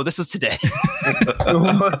 "No, this was today."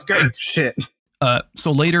 That's great. Shit.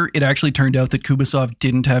 So later, it actually turned out that Kubasov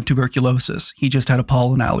didn't have tuberculosis. He just had a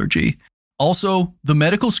pollen allergy. Also, the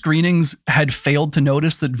medical screenings had failed to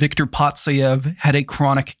notice that Viktor Patsayev had a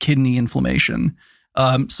chronic kidney inflammation.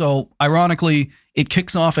 So ironically, it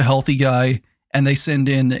kicks off a healthy guy, and they send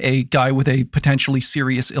in a guy with a potentially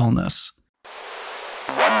serious illness.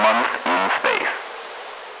 1 month in space.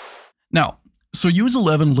 Now, Soyuz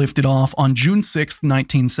 11 lifted off on June 6,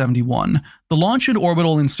 1971. The launch and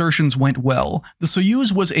orbital insertions went well. The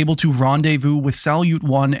Soyuz was able to rendezvous with Salyut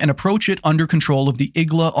 1 and approach it under control of the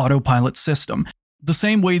Igla autopilot system, the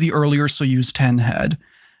same way the earlier Soyuz 10 had.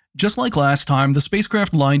 Just like last time, the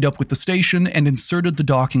spacecraft lined up with the station and inserted the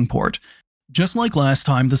docking port.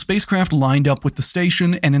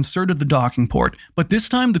 But this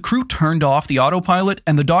time the crew turned off the autopilot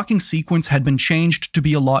and the docking sequence had been changed to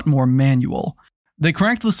be a lot more manual. They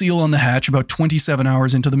cracked the seal on the hatch about 27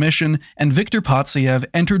 hours into the mission, and Viktor Patsayev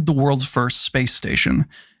entered the world's first space station.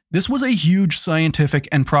 This was a huge scientific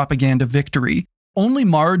and propaganda victory, only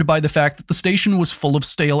marred by the fact that the station was full of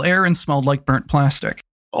stale air and smelled like burnt plastic.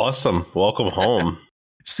 Awesome. Welcome home.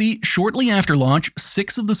 See, shortly after launch,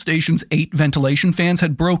 6 of the station's 8 ventilation fans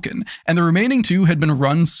had broken, and the remaining 2 had been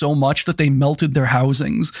run so much that they melted their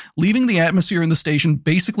housings, leaving the atmosphere in the station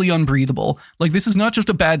basically unbreathable. Like, this is not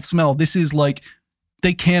just a bad smell, this is like,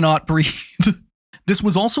 they cannot breathe. This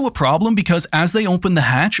was also a problem because as they opened the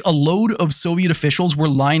hatch, a load of Soviet officials were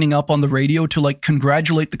lining up on the radio to like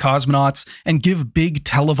congratulate the cosmonauts and give big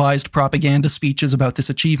televised propaganda speeches about this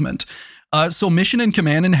achievement. So Mission and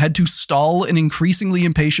Kamanin had to stall an increasingly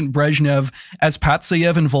impatient Brezhnev as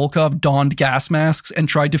Patsayev and Volkov donned gas masks and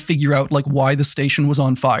tried to figure out like why the station was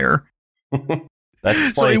on fire.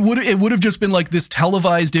 That's So like, it would have just been like this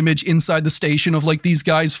televised image inside the station of like these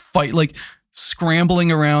guys fight like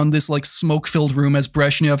scrambling around this like smoke-filled room as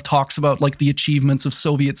Brezhnev talks about like the achievements of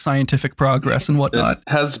Soviet scientific progress and whatnot.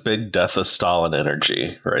 It has big Death of Stalin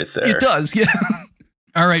energy right there. It does, yeah.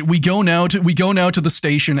 All right, we go now to the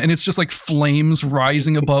station, and it's just like flames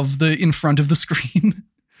rising above in front of the screen.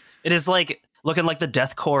 It is like looking like the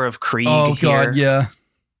death core of Krieg. Oh here. god, yeah.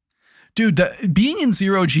 Dude, being in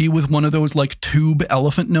 0G with one of those like tube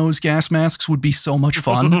elephant nose gas masks would be so much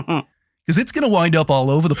fun. Because it's going to wind up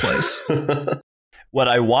all over the place. what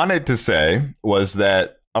I wanted to say was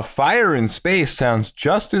that a fire in space sounds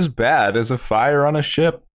just as bad as a fire on a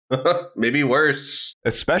ship. Maybe worse.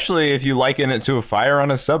 Especially if you liken it to a fire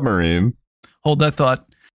on a submarine. Hold that thought.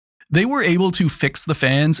 They were able to fix the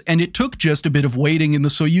fans, and it took just a bit of waiting in the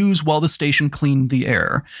Soyuz while the station cleaned the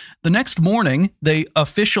air. The next morning, they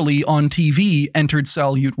officially on TV entered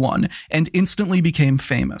Salyut 1 and instantly became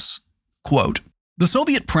famous. Quote, "The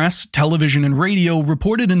Soviet press, television, and radio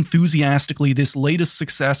reported enthusiastically this latest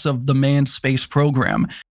success of the manned space program.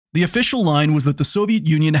 The official line was that the Soviet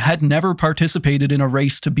Union had never participated in a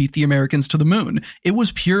race to beat the Americans to the moon. It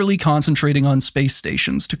was purely concentrating on space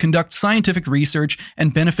stations to conduct scientific research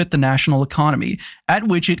and benefit the national economy, at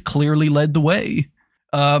which it clearly led the way."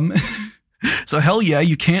 So hell yeah,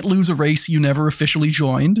 you can't lose a race you never officially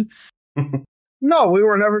joined. No, we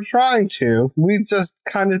were never trying to. We just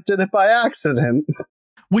kind of did it by accident.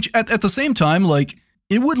 Which at the same time, like,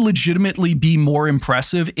 it would legitimately be more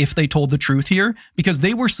impressive if they told the truth here, because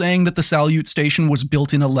they were saying that the Salyut station was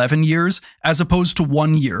built in 11 years as opposed to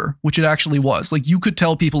 1 year, which it actually was. Like, you could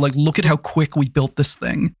tell people, like, look at how quick we built this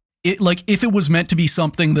thing. It, like, if it was meant to be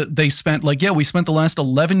something that they spent, like, yeah, we spent the last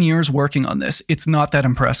 11 years working on this, it's not that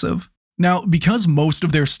impressive. Now, because most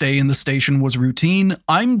of their stay in the station was routine,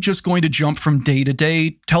 I'm just going to jump from day to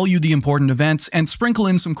day, tell you the important events, and sprinkle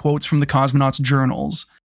in some quotes from the cosmonauts' journals.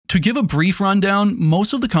 To give a brief rundown,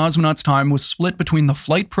 most of the cosmonauts' time was split between the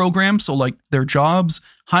flight program, so like their jobs,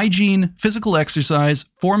 hygiene, physical exercise,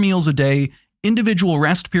 4 meals a day, individual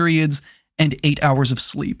rest periods, and 8 hours of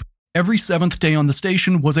sleep. Every 7th day on the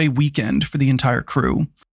station was a weekend for the entire crew.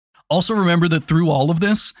 Also remember that through all of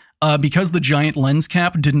this, because the giant lens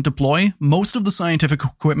cap didn't deploy, most of the scientific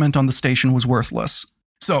equipment on the station was worthless.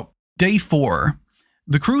 So, day 4.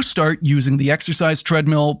 The crew start using the exercise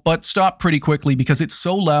treadmill, but stop pretty quickly because it's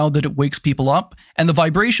so loud that it wakes people up, and the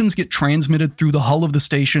vibrations get transmitted through the hull of the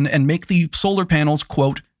station and make the solar panels,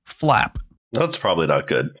 quote, flap. That's probably not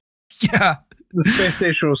good. Yeah. The space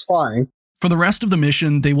station was flying. For the rest of the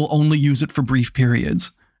mission, they will only use it for brief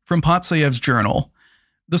periods. From Patsayev's journal,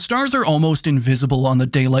 The stars are almost invisible on the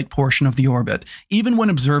daylight portion of the orbit, even when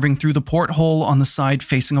observing through the porthole on the side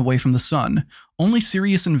facing away from the sun. Only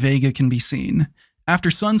Sirius and Vega can be seen. After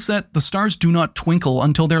sunset, the stars do not twinkle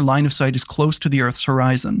until their line of sight is close to the Earth's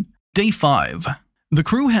horizon. Day 5. The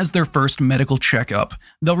crew has their first medical checkup.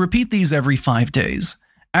 They'll repeat these every 5 days.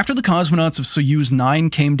 After the cosmonauts of Soyuz 9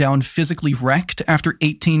 came down physically wrecked after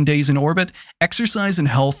 18 days in orbit, exercise and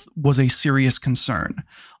health was a serious concern.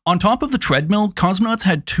 On top of the treadmill, cosmonauts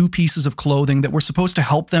had 2 pieces of clothing that were supposed to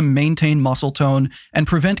help them maintain muscle tone and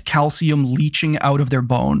prevent calcium leaching out of their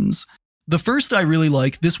bones. The first I really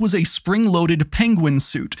like, this was a spring-loaded penguin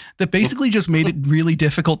suit that basically just made it really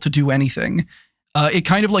difficult to do anything. It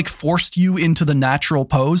kind of like forced you into the natural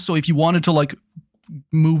pose, so if you wanted to like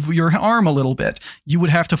move your arm a little bit, you would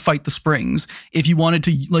have to fight the springs. If you wanted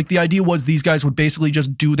to, like, the idea was these guys would basically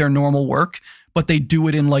just do their normal work, but they do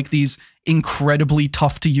it in like these incredibly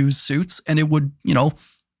tough to use suits, and it would, you know,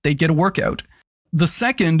 they'd get a workout. The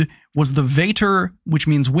second was the Vater, which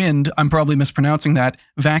means wind. I'm probably mispronouncing that.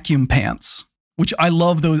 Vacuum pants, which I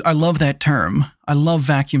love those. I love that term. I love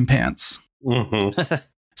vacuum pants. Mm-hmm.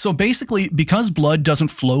 So basically, because blood doesn't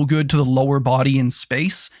flow good to the lower body in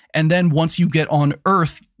space, and then once you get on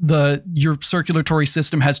Earth, your circulatory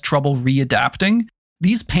system has trouble readapting.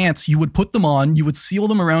 These pants, you would put them on, you would seal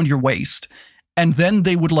them around your waist, and then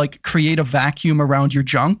they would like create a vacuum around your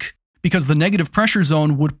junk, because the negative pressure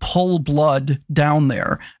zone would pull blood down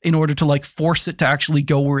there in order to like force it to actually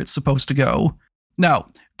go where it's supposed to go. Now,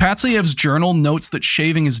 Patsayev's journal notes that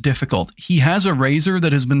shaving is difficult. He has a razor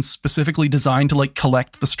that has been specifically designed to like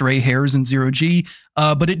collect the stray hairs in 0G,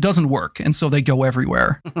 but it doesn't work, and so they go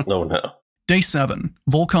everywhere. Oh no. Day 7,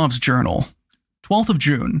 Volkov's journal. 12th of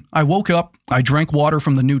June. I woke up, I drank water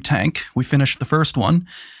from the new tank. We finished the first one.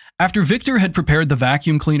 After Victor had prepared the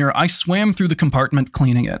vacuum cleaner, I swam through the compartment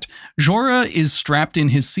cleaning it. Zhora is strapped in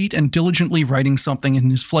his seat and diligently writing something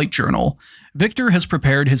in his flight journal. Victor has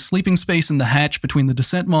prepared his sleeping space in the hatch between the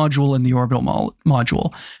descent module and the orbital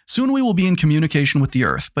module. Soon we will be in communication with the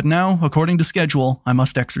Earth, but now, according to schedule, I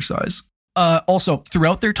must exercise. Also,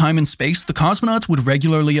 throughout their time in space, the cosmonauts would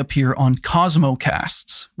regularly appear on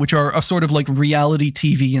Cosmocasts, which are a sort of like reality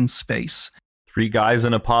TV in space. 3 guys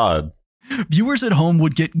in a pod. Viewers at home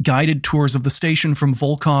would get guided tours of the station from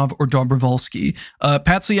Volkov or Dobrovolsky.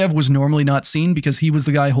 Patsayev was normally not seen because he was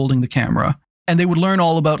the guy holding the camera. And they would learn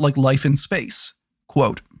all about like life in space.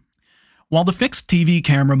 Quote, while the fixed TV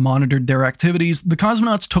camera monitored their activities, the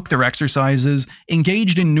cosmonauts took their exercises,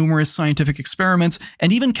 engaged in numerous scientific experiments,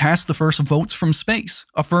 and even cast the first votes from space,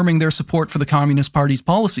 affirming their support for the Communist Party's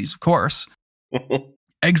policies, of course.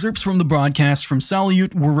 Excerpts from the broadcast from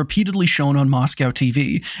Salyut were repeatedly shown on Moscow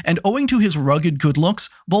TV, and owing to his rugged good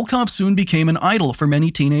looks, Volkov soon became an idol for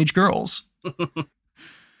many teenage girls.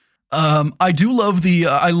 I do love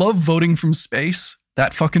I love voting from space.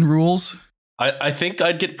 That fucking rules. I think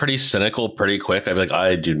I'd get pretty cynical pretty quick. I'd be like,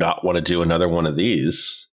 I do not want to do another one of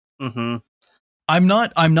these. Mm-hmm. I'm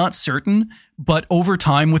not certain, but over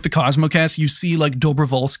time with the Cosmocast, you see like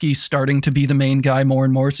Dobrovolsky starting to be the main guy more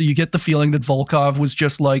and more. So you get the feeling that Volkov was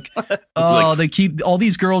just like, oh, all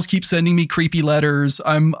these girls keep sending me creepy letters.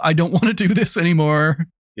 I don't want to do this anymore.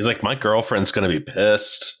 He's like, my girlfriend's going to be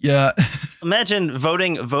pissed. Yeah. Imagine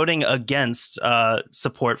voting against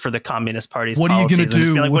support for the Communist Party's what are you going to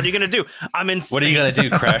do? Like, what are you going to do? I'm in space. What are you going to do?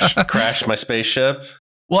 Crash my spaceship?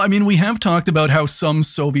 Well, I mean, we have talked about how some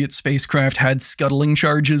Soviet spacecraft had scuttling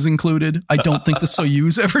charges included. I don't think the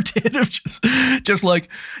Soyuz ever did. Just like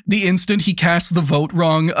the instant he casts the vote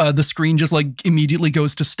wrong, the screen just like immediately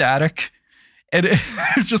goes to static. And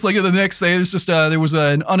it's just like the next day, it's just there was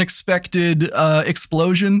an unexpected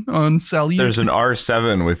explosion on Salyut. There's an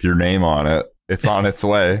R7 with your name on it. It's on its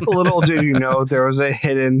way. Little did you know, there was a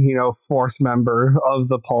hidden, fourth member of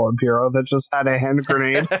the Politburo that just had a hand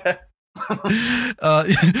grenade.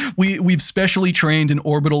 We've specially trained an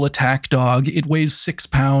orbital attack dog. It weighs 6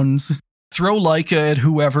 pounds. Throw Leica at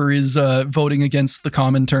whoever is voting against the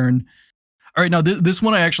Comintern. All right, now this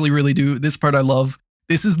one I actually really do. This part I love.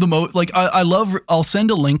 This is the most, like, I love, I'll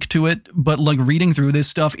send a link to it, but like reading through this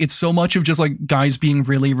stuff, it's so much of just like guys being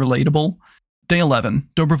really relatable. Day 11,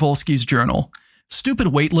 Dobrovolsky's journal. Stupid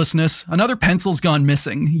weightlessness. Another pencil's gone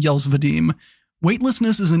missing, yells Vadim.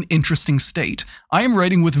 Weightlessness is an interesting state. I am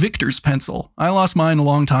writing with Victor's pencil. I lost mine a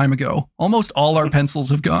long time ago. Almost all our pencils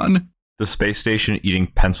have gone. The space station eating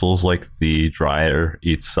pencils like the dryer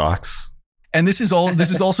eats socks. And this is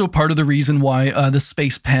also part of the reason why the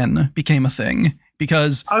space pen became a thing.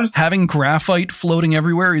 Because having graphite floating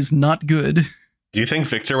everywhere is not good. Do you think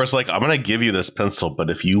Victor was like, I'm going to give you this pencil,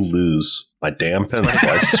 but if you lose my damn pencil,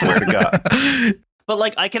 I swear to God. But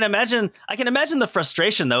like, I can imagine the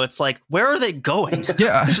frustration though. It's like, where are they going?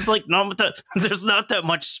 Yeah. It's just like, no, there's not that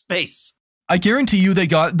much space. I guarantee you they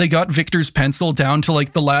got Victor's pencil down to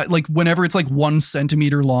like like whenever it's like 1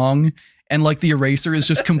 centimeter long and like the eraser is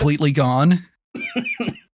just completely gone.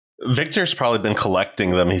 Victor's probably been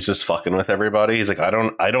collecting them. He's just fucking with everybody. He's like, I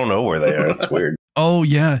don't know where they are. It's weird. Oh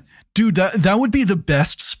yeah. Dude, that would be the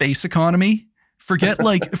best space economy.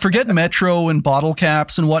 Forget Metro and bottle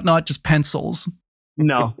caps and whatnot, just pencils.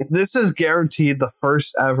 No, this is guaranteed the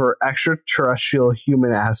first ever extraterrestrial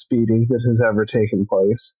human ass beating that has ever taken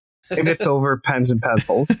place. And it's over pens and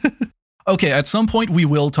pencils. Okay, at some point we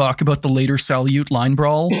will talk about the later Salyut line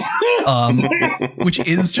brawl, which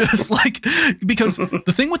is just like, because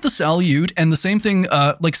the thing with the Salyut and the same thing,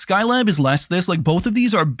 like Skylab is less this, like both of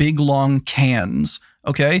these are big long cans,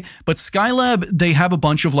 okay? But Skylab, they have a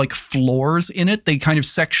bunch of like floors in it. They kind of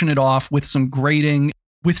section it off with some grating.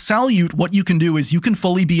 With Salyut, what you can do is you can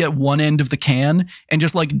fully be at one end of the can and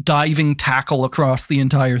just like diving tackle across the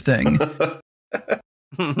entire thing.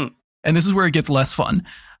 And this is where it gets less fun.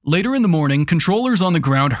 Later in the morning, controllers on the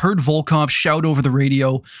ground heard Volkov shout over the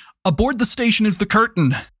radio, "Aboard the station is the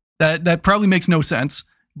curtain." That probably makes no sense,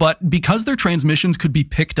 but because their transmissions could be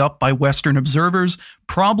picked up by Western observers,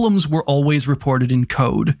 problems were always reported in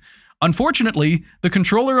code. Unfortunately, the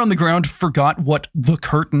controller on the ground forgot what the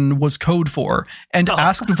curtain was code for and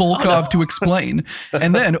asked Volkov to explain.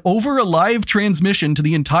 And then, over a live transmission to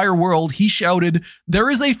the entire world, he shouted, "There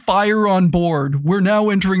is a fire on board. We're now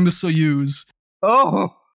entering the Soyuz."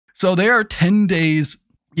 Oh. So they are 10 days.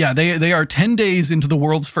 Yeah, they are 10 days into the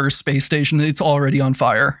world's first space station. It's already on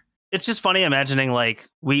fire. It's just funny imagining, like,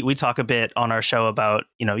 we talk a bit on our show about,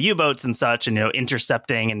 U-boats and such, and,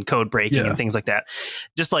 intercepting and code breaking and things like that.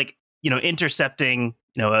 Just like, intercepting,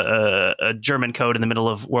 a German code in the middle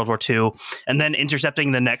of World War II, and then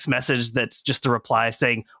intercepting the next message that's just a reply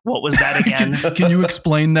saying, "What was that again?" Can you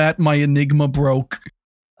explain that? My Enigma broke.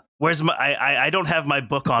 Where's my, I don't have my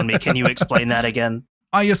book on me. Can you explain that again?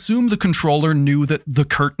 I assume the controller knew that the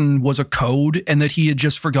curtain was a code and that he had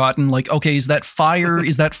just forgotten, like, okay, is that fire?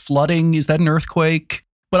 Is that flooding? Is that an earthquake?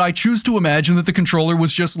 But I choose to imagine that the controller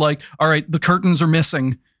was just like, all right, the curtains are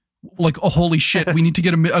missing. Like, oh, holy shit, we need to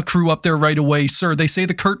get a crew up there right away. Sir, they say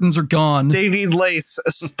the curtains are gone. They need lace,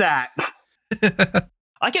 a stat.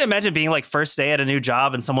 I can imagine being like first day at a new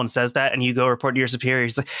job and someone says that and you go report to your superior.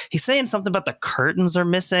 He's saying something about the curtains are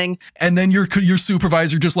missing. And then your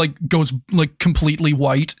supervisor just like goes like completely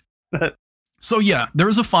white. So yeah, there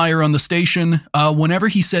was a fire on the station. Whenever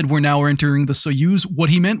he said we're now entering the Soyuz,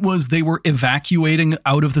 what he meant was they were evacuating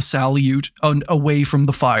out of the Salyut away from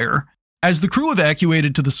the fire. As the crew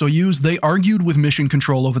evacuated to the Soyuz, they argued with Mission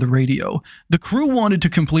Control over the radio. The crew wanted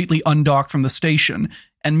to completely undock from the station,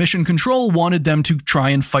 and Mission Control wanted them to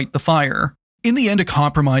try and fight the fire. In the end, a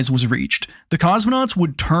compromise was reached. The cosmonauts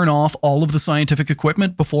would turn off all of the scientific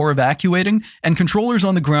equipment before evacuating, and controllers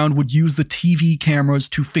on the ground would use the TV cameras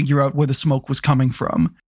to figure out where the smoke was coming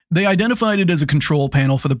from. They identified it as a control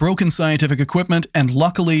panel for the broken scientific equipment, and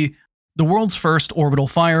luckily, the world's first orbital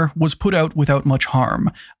fire was put out without much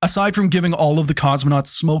harm, aside from giving all of the cosmonauts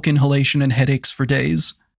smoke inhalation and headaches for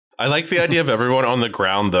days. I like the idea of everyone on the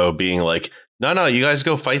ground, though, being like, no, you guys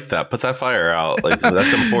go fight that. Put that fire out. Like,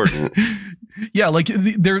 that's important. Yeah, like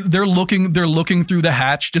they're looking through the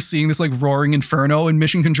hatch, just seeing this like roaring inferno, and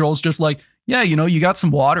Mission Control's just like, yeah, you got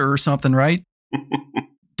some water or something, right?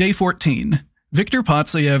 Day 14. Viktor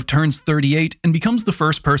Patsayev turns 38 and becomes the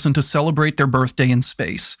first person to celebrate their birthday in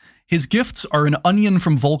space. His gifts are an onion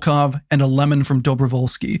from Volkov and a lemon from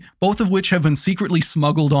Dobrovolsky, both of which have been secretly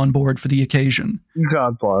smuggled on board for the occasion.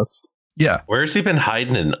 God bless. Yeah. Where's he been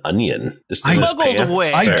hiding an onion? Just in his smuggled pants?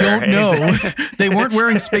 away. I don't know. They weren't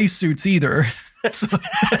wearing spacesuits either.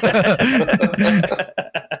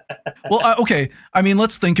 Well, okay. I mean,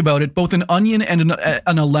 let's think about it. Both an onion and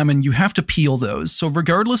a lemon, you have to peel those. So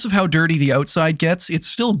regardless of how dirty the outside gets, it's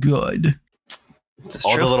still good.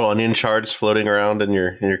 All the little onion shards floating around in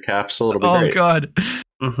your capsule. It'll be great. Oh, God.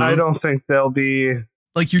 Mm-hmm. I don't think they'll be...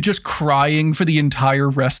 Like, you're just crying for the entire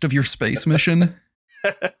rest of your space mission.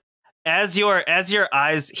 As your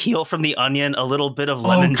eyes heal from the onion, a little bit of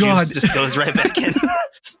lemon juice just goes right back in.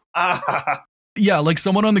 Yeah, like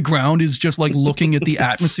someone on the ground is just like looking at the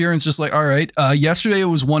atmosphere and it's just like, all right, yesterday it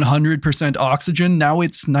was 100% oxygen. Now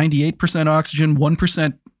it's 98% oxygen,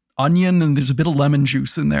 1% onion, and there's a bit of lemon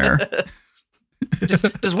juice in there.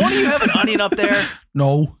 Does one of you have an onion up there?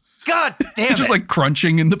 No. God damn it. Just like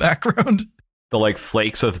crunching in the background. The like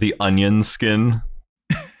flakes of the onion skin.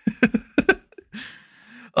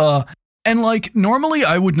 And like normally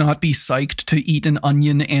I would not be psyched to eat an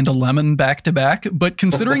onion and a lemon back to back, but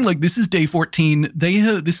considering like this is day 14,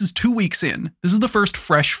 this is 2 weeks in. This is the first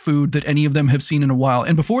fresh food that any of them have seen in a while.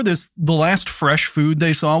 And before this, the last fresh food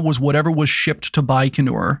they saw was whatever was shipped to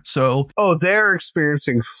Baikonur. So they're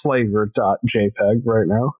experiencing flavor.jpg right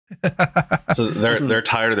now. So they're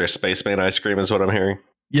tired of their spaceman ice cream is what I'm hearing.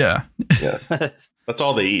 Yeah. Yeah. That's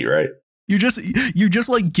all they eat, right? You just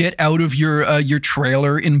like get out of your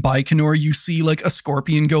trailer in Baikonur. You see like a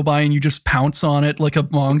scorpion go by and you just pounce on it like a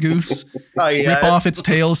mongoose, rip off its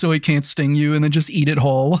tail so it can't sting you, and then just eat it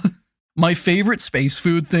whole. My favorite space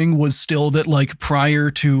food thing was still that like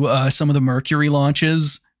prior to some of the Mercury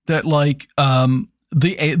launches, that like the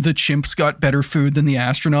chimps got better food than the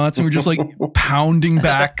astronauts, and we're just like pounding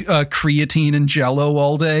back creatine and Jello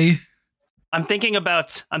all day. I'm thinking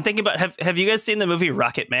about. Have you guys seen the movie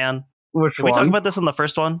Rocket Man? Which Did one? we talk about this in the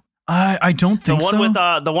first one? I don't think so.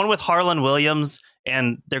 The one with Harlan Williams,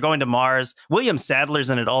 and they're going to Mars. William Sadler's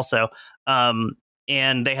in it also, and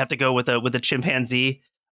they have to go with a chimpanzee.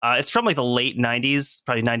 It's from like the late 90s,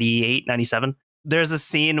 probably 98, 97. There's a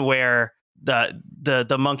scene where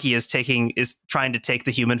the monkey is trying to take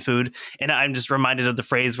the human food, and I'm just reminded of the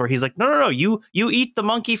phrase where he's like, no, you eat the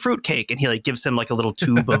monkey fruitcake, and he like gives him like a little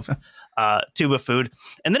tube of food,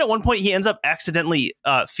 and then at one point he ends up accidentally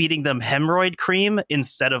feeding them hemorrhoid cream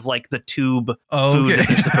instead of like the tube food that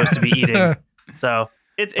they're supposed to be eating. So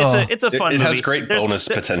it's a fun movie. It has great bonus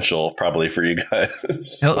potential probably for you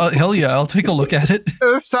guys. Hell yeah, I'll take a look at it.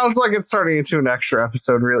 It sounds like it's turning into an extra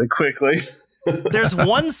episode really quickly. There's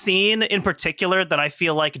one scene in particular that I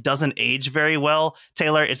feel like doesn't age very well,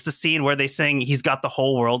 Taylor. It's the scene where they sing "He's got the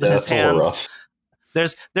whole world in his hands."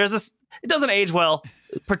 It doesn't age well,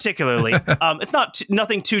 particularly. It's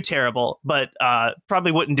nothing too terrible, but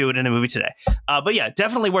probably wouldn't do it in a movie today. But yeah,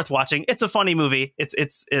 definitely worth watching. It's a funny movie.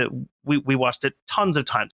 We watched it tons of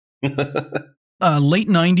times. Late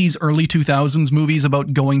 90s, early 2000s movies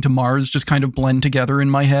about going to Mars just kind of blend together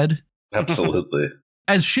in my head. Absolutely.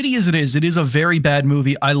 As shitty as it is a very bad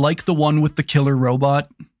movie. I like the one with the killer robot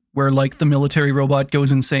where like the military robot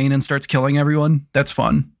goes insane and starts killing everyone. That's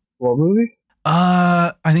fun. What movie?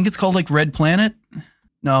 I think it's called like Red Planet.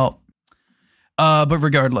 No. But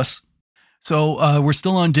regardless. So we're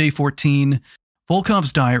still on day 14.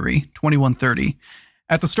 Volkov's Diary, 2130.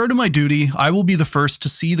 At the start of my duty, I will be the first to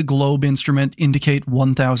see the globe instrument indicate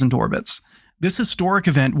 1,000 orbits. This historic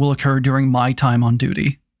event will occur during my time on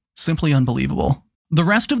duty. Simply unbelievable. The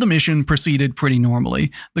rest of the mission proceeded pretty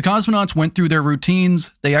normally. The cosmonauts went through their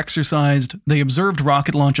routines, they exercised, they observed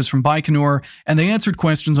rocket launches from Baikonur, and they answered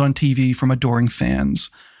questions on TV from adoring fans.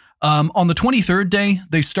 On the 23rd day,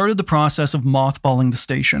 they started the process of mothballing the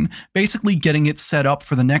station, basically getting it set up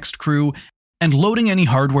for the next crew and loading any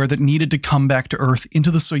hardware that needed to come back to Earth into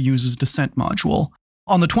the Soyuz's descent module.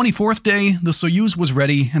 On the 24th day, the Soyuz was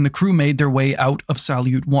ready and the crew made their way out of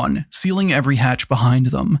Salyut 1, sealing every hatch behind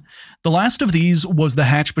them. The last of these was the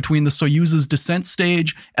hatch between the Soyuz's descent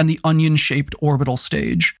stage and the onion-shaped orbital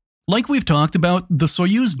stage. Like we've talked about, the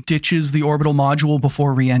Soyuz ditches the orbital module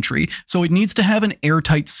before re-entry, so it needs to have an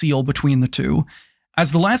airtight seal between the two.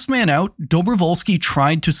 As the last man out, Dobrovolsky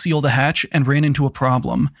tried to seal the hatch and ran into a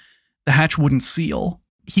problem. The hatch wouldn't seal.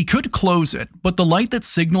 He could close it, but the light that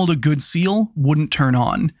signaled a good seal wouldn't turn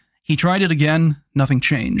on. He tried it again, nothing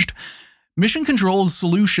changed. Mission Control's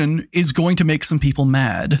solution is going to make some people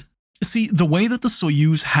mad. See, the way that the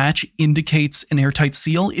Soyuz hatch indicates an airtight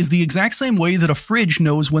seal is the exact same way that a fridge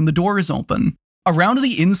knows when the door is open. Around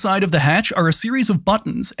the inside of the hatch are a series of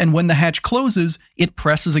buttons, and when the hatch closes, it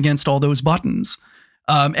presses against all those buttons.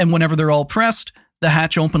 And whenever they're all pressed, the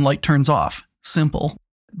hatch open light turns off. Simple.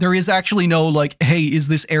 There is actually no like, hey, is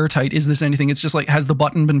this airtight? Is this anything? It's just like, has the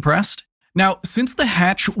button been pressed? Now, since the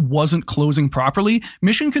hatch wasn't closing properly,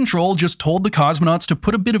 Mission Control just told the cosmonauts to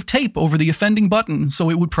put a bit of tape over the offending button so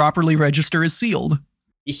it would properly register as sealed.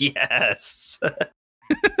 Yes.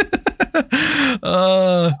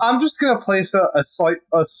 I'm just going to place a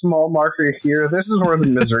small marker here. This is where the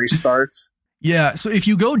misery starts. Yeah, so if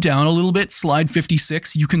you go down a little bit, slide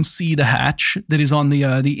 56, you can see the hatch that is on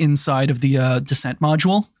the inside of the descent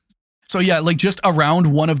module. So yeah, like just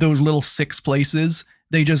around one of those little 6 places,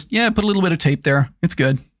 they just, put a little bit of tape there. It's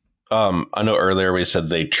good. I know earlier we said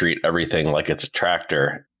they treat everything like it's a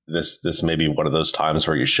tractor. This may be one of those times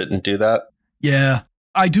where you shouldn't do that. Yeah.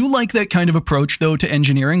 I do like that kind of approach, though, to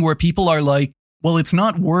engineering where people are like, well, it's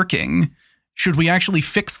not working. Should we actually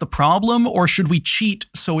fix the problem, or should we cheat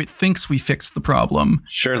so it thinks we fixed the problem?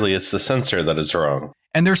 Surely it's the sensor that is wrong.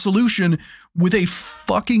 And their solution with a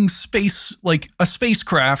fucking space, like a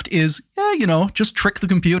spacecraft, is, just trick the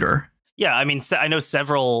computer. Yeah, I mean, I know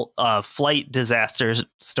several flight disaster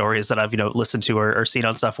stories that I've listened to or seen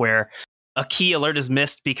on stuff where a key alert is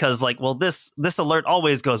missed because this alert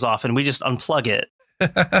always goes off and we just unplug it.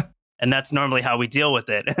 And that's normally how we deal with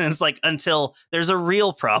it. And it's until there's a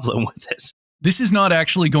real problem with it. This is not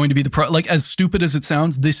actually going to be the problem. As stupid as it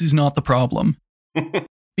sounds, this is not the problem.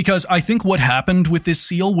 Because I think what happened with this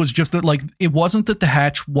seal was just that, it wasn't that the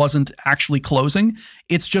hatch wasn't actually closing.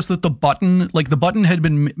 It's just that the button had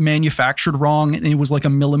been manufactured wrong and it was a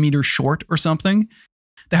millimeter short or something.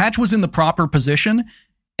 The hatch was in the proper position,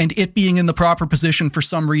 and it being in the proper position for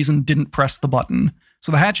some reason didn't press the button.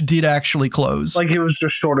 So the hatch did actually close. It was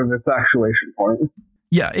just short of its actuation point.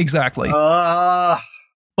 Yeah, exactly.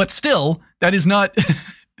 But still, that is not...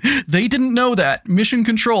 They didn't know that. Mission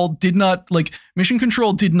Control did not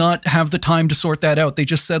have the time to sort that out. They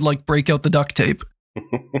just said, break out the duct tape.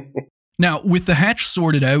 Now, with the hatch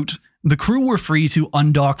sorted out, the crew were free to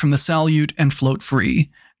undock from the Salyut and float free.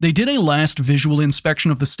 They did a last visual inspection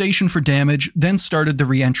of the station for damage, then started the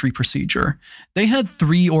re-entry procedure. They had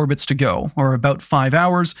 3 orbits to go, or about 5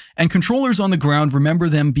 hours, and controllers on the ground remember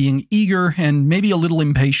them being eager and maybe a little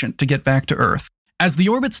impatient to get back to Earth. As the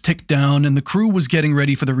orbits ticked down and the crew was getting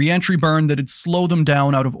ready for the re-entry burn that'd slow them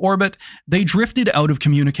down out of orbit, they drifted out of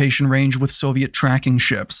communication range with Soviet tracking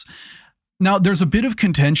ships. Now, there's a bit of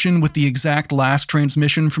contention with the exact last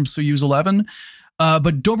transmission from Soyuz 11,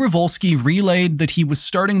 but Dobrovolsky relayed that he was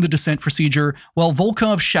starting the descent procedure while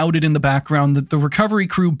Volkov shouted in the background that the recovery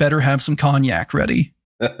crew better have some cognac ready.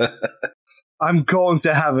 I'm going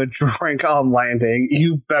to have a drink on landing.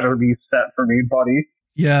 You better be set for me, buddy.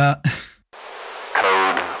 Yeah.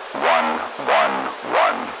 Code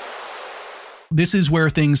 111. This is where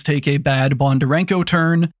things take a bad Bondarenko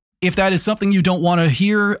turn. If that is something you don't want to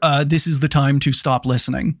hear, this is the time to stop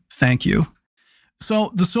listening. Thank you.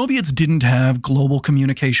 So the Soviets didn't have global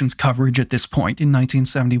communications coverage at this point in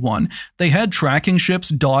 1971. They had tracking ships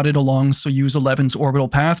dotted along Soyuz 11's orbital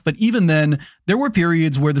path, but even then, there were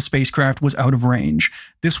periods where the spacecraft was out of range.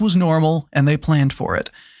 This was normal, and they planned for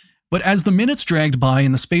it. But as the minutes dragged by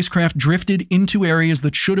and the spacecraft drifted into areas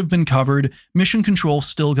that should have been covered, Mission Control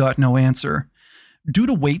still got no answer. Due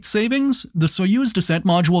to weight savings, the Soyuz descent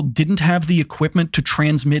module didn't have the equipment to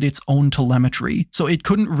transmit its own telemetry, so it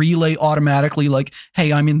couldn't relay automatically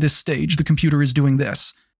hey, I'm in this stage, the computer is doing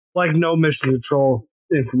this. No mission control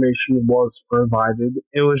information was provided.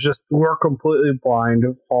 It was just, we're completely blind,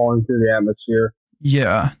 falling through the atmosphere.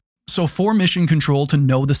 Yeah. So for Mission Control to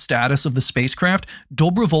know the status of the spacecraft,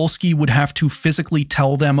 Dobrovolsky would have to physically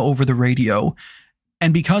tell them over the radio.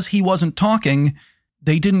 And because he wasn't talking,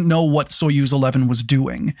 they didn't know what Soyuz 11 was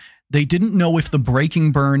doing. They didn't know if the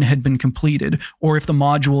braking burn had been completed or if the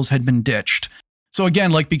modules had been ditched. So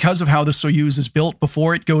again, because of how the Soyuz is built,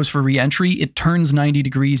 before it goes for re-entry, it turns 90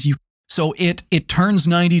 degrees. So it turns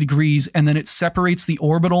 90 degrees and then it separates the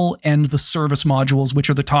orbital and the service modules, which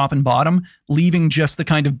are the top and bottom, leaving just the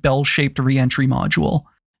kind of bell-shaped re-entry module.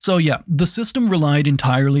 So yeah, the system relied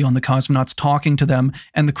entirely on the cosmonauts talking to them,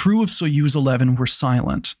 and the crew of Soyuz 11 were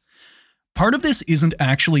silent. Part of this isn't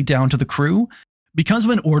actually down to the crew. Because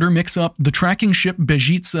of an order mix-up, the tracking ship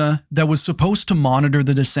Bejica that was supposed to monitor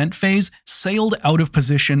the descent phase sailed out of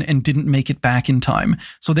position and didn't make it back in time.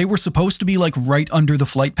 So they were supposed to be right under the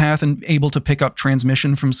flight path and able to pick up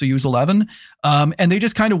transmission from Soyuz 11, and they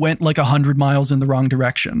just kind of went 100 miles in the wrong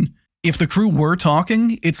direction. If the crew were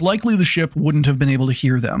talking, it's likely the ship wouldn't have been able to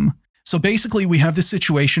hear them. So basically, we have this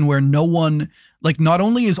situation where no one, not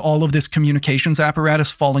only is all of this communications apparatus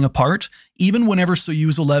falling apart, even whenever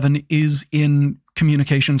Soyuz 11 is in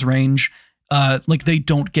communications range, they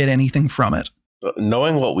don't get anything from it.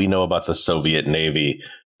 Knowing what we know about the Soviet Navy,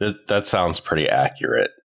 that sounds pretty accurate,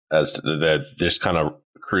 as to they're just kind of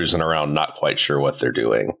cruising around, not quite sure what they're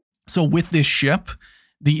doing. So with this ship,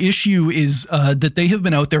 the issue is that they have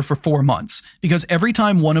been out there for 4 months, because every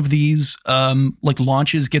time one of these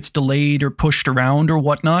launches gets delayed or pushed around or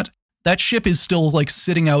whatnot, that ship is still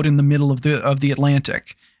sitting out in the middle of the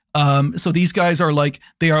Atlantic. So these guys are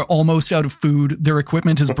they are almost out of food. Their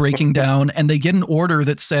equipment is breaking down, and they get an order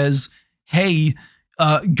that says, "Hey,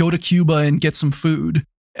 go to Cuba and get some food."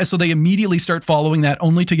 And so they immediately start following that,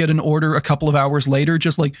 only to get an order a couple of hours later,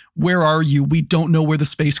 just "Where are you? We don't know where the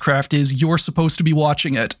spacecraft is. You're supposed to be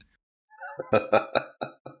watching it."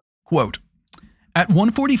 Quote, "At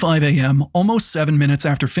 1:45 a.m., almost 7 minutes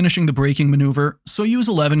after finishing the braking maneuver, Soyuz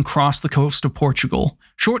 11 crossed the coast of Portugal.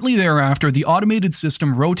 Shortly thereafter, the automated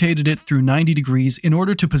system rotated it through 90 degrees in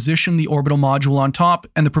order to position the orbital module on top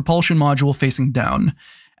and the propulsion module facing down.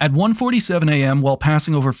 At 1:47 a.m., while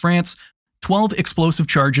passing over France, 12 explosive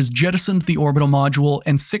charges jettisoned the orbital module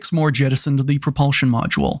and 6 more jettisoned the propulsion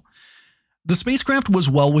module. The spacecraft was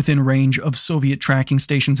well within range of Soviet tracking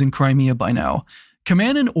stations in Crimea by now.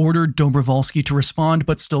 Kamanin ordered Dobrovolsky to respond,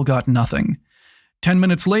 but still got nothing. 10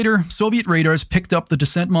 minutes later, Soviet radars picked up the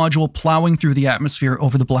descent module plowing through the atmosphere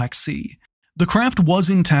over the Black Sea. The craft was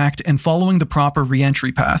intact and following the proper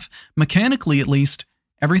re-entry path. Mechanically, at least,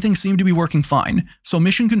 everything seemed to be working fine, so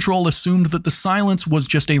Mission Control assumed that the silence was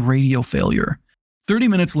just a radio failure. 30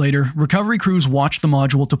 minutes later, recovery crews watched the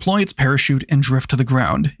module deploy its parachute and drift to the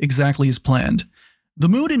ground, exactly as planned. The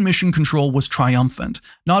mood in Mission Control was triumphant.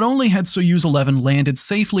 Not only had Soyuz 11 landed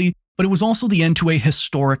safely, but it was also the end to a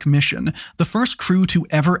historic mission. The first crew to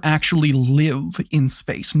ever actually live in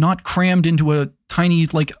space, not crammed into a tiny,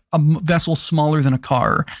 a vessel smaller than a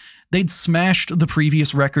car. They'd smashed the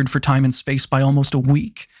previous record for time in space by almost a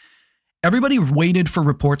week. Everybody waited for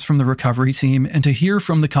reports from the recovery team and to hear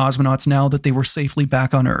from the cosmonauts now that they were safely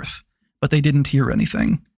back on Earth, but they didn't hear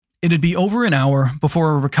anything. It'd be over an hour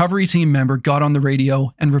before a recovery team member got on the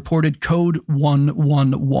radio and reported code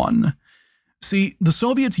 111. See, the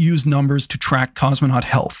Soviets used numbers to track cosmonaut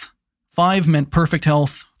health. 5 meant perfect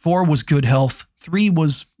health, 4 was good health, 3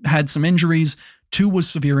 had some injuries, 2 was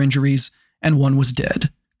severe injuries, and 1 was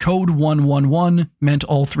dead. Code 111 meant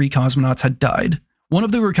all 3 cosmonauts had died. One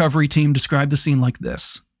of the recovery team described the scene like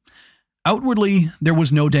this. Outwardly, there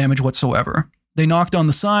was no damage whatsoever. They knocked on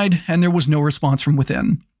the side, and there was no response from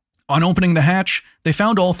within. On opening the hatch, they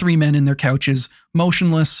found all 3 men in their couches,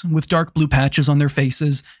 motionless, with dark blue patches on their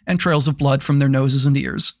faces and trails of blood from their noses and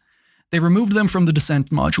ears. They removed them from the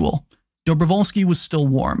descent module. Dobrovolsky was still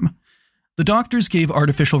warm. The doctors gave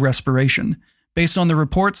artificial respiration. Based on the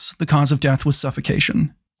reports, the cause of death was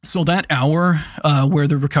suffocation. So that hour, where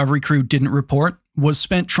the recovery crew didn't report, was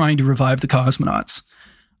spent trying to revive the cosmonauts.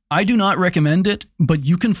 I do not recommend it, but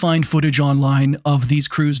you can find footage online of these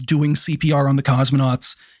crews doing CPR on the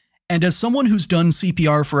cosmonauts. And as someone who's done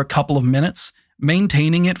CPR for a couple of minutes,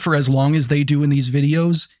 maintaining it for as long as they do in these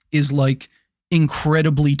videos is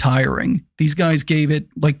incredibly tiring. These guys gave it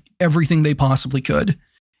everything they possibly could.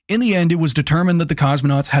 In the end, it was determined that the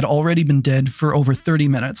cosmonauts had already been dead for over 30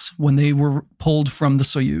 minutes when they were pulled from the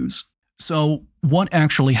Soyuz. So, what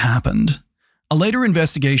actually happened? A later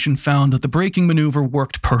investigation found that the braking maneuver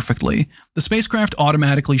worked perfectly. The spacecraft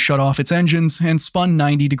automatically shut off its engines and spun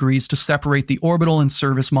 90 degrees to separate the orbital and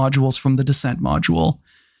service modules from the descent module.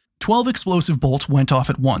 12 explosive bolts went off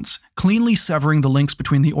at once, cleanly severing the links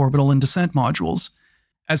between the orbital and descent modules.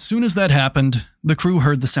 As soon as that happened, the crew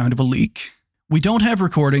heard the sound of a leak. We don't have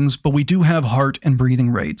recordings, but we do have heart and breathing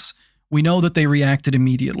rates. We know that they reacted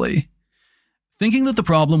immediately. Thinking that the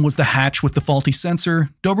problem was the hatch with the faulty sensor,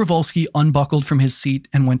 Dobrovolsky unbuckled from his seat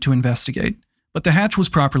and went to investigate. But the hatch was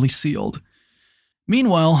properly sealed.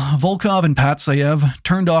 Meanwhile, Volkov and Patsayev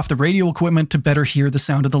turned off the radio equipment to better hear the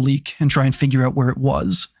sound of the leak and try and figure out where it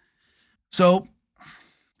was. So,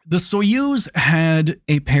 the Soyuz had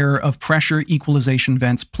a pair of pressure equalization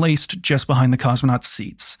vents placed just behind the cosmonauts'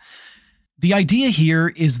 seats. The idea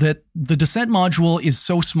here is that the descent module is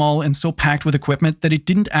so small and so packed with equipment that it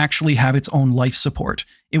didn't actually have its own life support.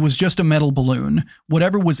 It was just a metal balloon.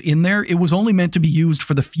 Whatever was in there, it was only meant to be used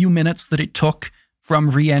for the few minutes that it took from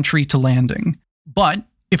re-entry to landing. But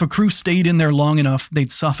if a crew stayed in there long enough,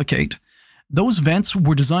 they'd suffocate. Those vents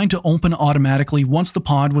were designed to open automatically once the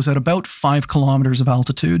pod was at about 5 kilometers of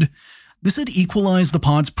altitude. This had equalized the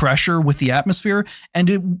pod's pressure with the atmosphere,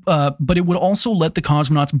 but it would also let the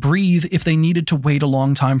cosmonauts breathe if they needed to wait a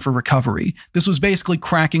long time for recovery. This was basically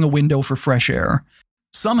cracking a window for fresh air.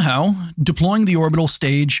 Somehow, deploying the orbital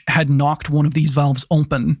stage had knocked one of these valves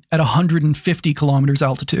open at 150 kilometers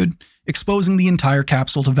altitude, exposing the entire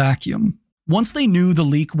capsule to vacuum. Once they knew the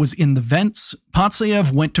leak was in the vents,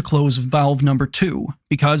 Patsayev went to close valve number 2,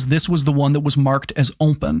 because this was the one that was marked as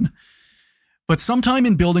open. But sometime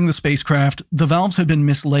in building the spacecraft, the valves had been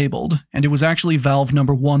mislabeled, and it was actually valve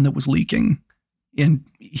number 1 that was leaking. And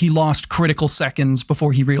he lost critical seconds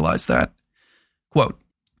before he realized that. Quote,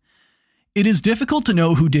 "It is difficult to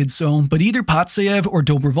know who did so, but either Patsayev or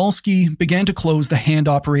Dobrovolsky began to close the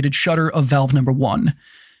hand-operated shutter of valve number 1.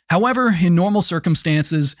 However, in normal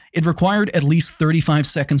circumstances, it required at least 35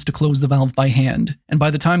 seconds to close the valve by hand, and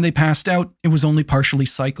by the time they passed out, it was only partially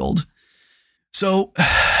cycled. So,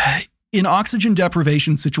 in oxygen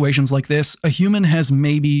deprivation situations like this, a human has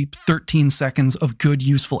maybe 13 seconds of good,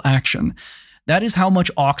 useful action. That is how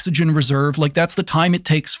much oxygen reserve, that's the time it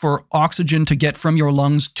takes for oxygen to get from your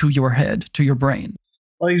lungs to your head, to your brain.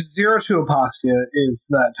 0 to hypoxia is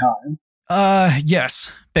that time.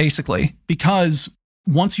 Yes, basically. Because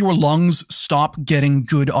once your lungs stop getting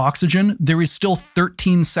good oxygen, there is still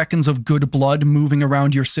 13 seconds of good blood moving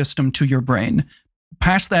around your system to your brain.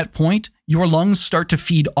 past that point, your lungs start to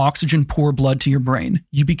feed oxygen-poor blood to your brain.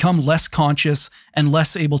 You become less conscious and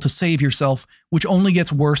less able to save yourself, which only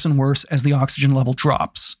gets worse and worse as the oxygen level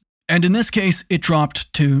drops. And in this case, it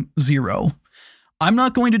dropped to 0. I'm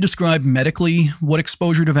not going to describe medically what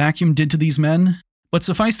exposure to vacuum did to these men, but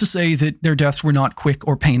suffice to say that their deaths were not quick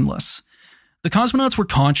or painless. The cosmonauts were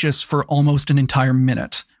conscious for almost an entire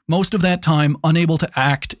minute, most of that time unable to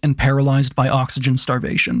act and paralyzed by oxygen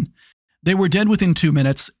starvation. They were dead within 2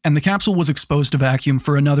 minutes, and the capsule was exposed to vacuum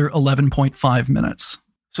for another 11.5 minutes.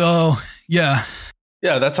 So, yeah.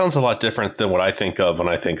 Yeah, that sounds a lot different than what I think of when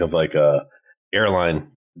I think of like a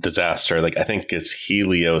airline disaster. Like I think it's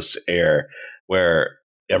Helios Air, where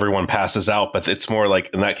everyone passes out, but it's more like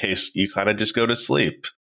in that case, you kind of just go to sleep.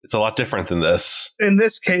 It's a lot different than this. In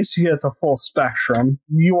this case, you get the full spectrum.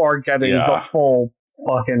 You are getting the full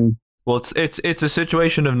fucking... Well, it's a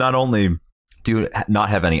situation of not only do you not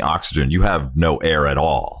have any oxygen, you have no air at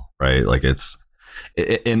all, right? Like it's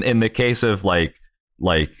in the case of like,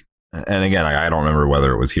 and again, I don't remember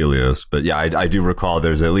whether it was Helios, but yeah, I do recall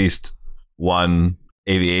there's at least one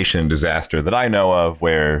aviation disaster that I know of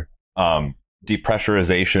where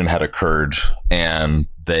depressurization had occurred and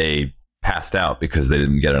they passed out because they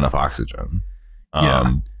didn't get enough oxygen.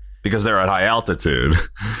 Because they're at high altitude.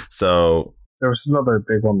 So there was another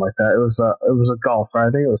big one like that. It was a golfer.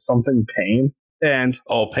 I think it was something Payne. And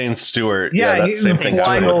Payne Stewart. Yeah, that same thing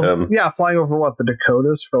happened with him. Yeah, flying over the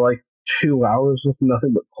Dakotas for like 2 hours with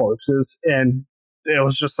nothing but corpses, and it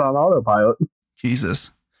was just on autopilot.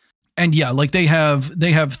 Jesus. And yeah, like they have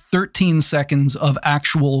 13 seconds of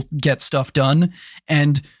actual get stuff done,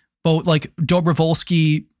 and both like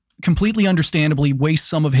Dobrovolsky completely understandably wastes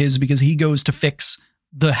some of his because he goes to fix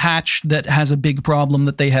the hatch that has a big problem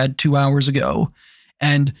that they had 2 hours ago.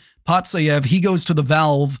 And Patsayev, he goes to the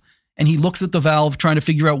valve and he looks at the valve trying to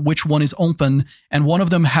figure out which one is open. And one of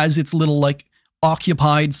them has its little like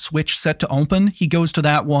occupied switch set to open. He goes to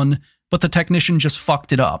that one, but the technician just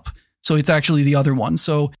fucked it up. So it's actually the other one.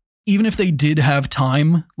 So even if they did have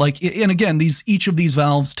time, like, and again, each of these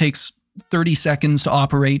valves takes 30 seconds to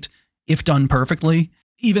operate if done perfectly.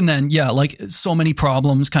 Even then, yeah, like so many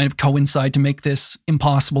problems kind of coincide to make this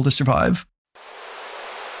impossible to survive.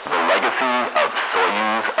 The legacy of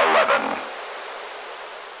Soyuz 11.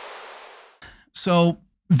 So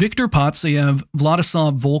Viktor Patsayev,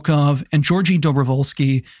 Vladislav Volkov, and Georgy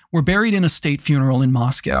Dobrovolsky were buried in a state funeral in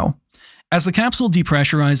Moscow. As the capsule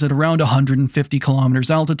depressurized at around 150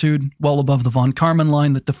 kilometers altitude, well above the von Karman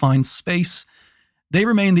line that defines space, they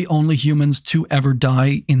remain the only humans to ever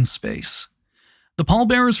die in space. The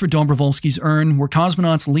pallbearers for Dobrovolsky's urn were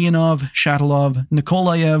cosmonauts Leonov, Shatilov,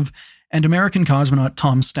 Nikolaev, and American cosmonaut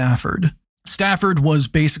Tom Stafford. Stafford was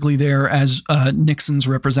basically there as Nixon's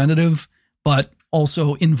representative, but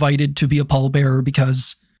also invited to be a pallbearer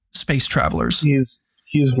because space travelers. He's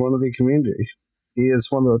one of the community. He is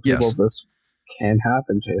one of the people this can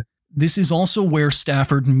happen to. This is also where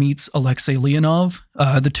Stafford meets Alexei Leonov.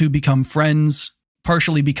 The two become friends,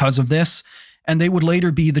 partially because of this, and they would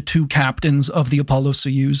later be the two captains of the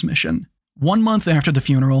Apollo-Soyuz mission. 1 month after the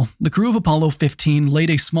funeral, the crew of Apollo 15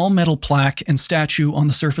 laid a small metal plaque and statue on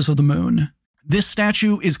the surface of the moon. This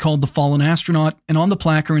statue is called the Fallen Astronaut, and on the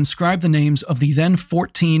plaque are inscribed the names of the then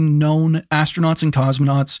 14 known astronauts and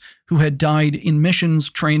cosmonauts who had died in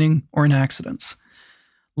missions, training, or in accidents.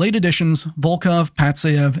 Late editions, Volkov,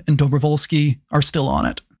 Patsayev, and Dobrovolsky are still on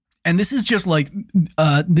it. And this is just like,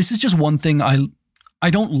 this is just one thing I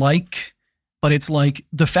don't like, but it's like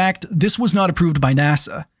the fact this was not approved by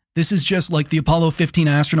NASA. This is just like the Apollo 15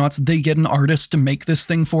 astronauts, they get an artist to make this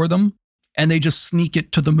thing for them, and they just sneak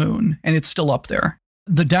it to the moon, and it's still up there.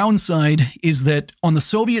 The downside is that on the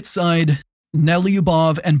Soviet side,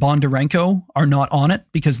 Nelyubov and Bondarenko are not on it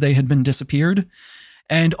because they had been disappeared.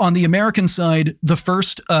 And on the American side, the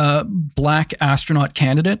first black astronaut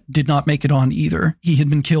candidate did not make it on either. He had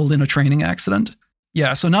been killed in a training accident.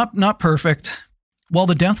 Yeah, so not perfect. While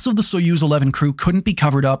the deaths of the Soyuz 11 crew couldn't be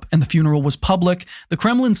covered up and the funeral was public, the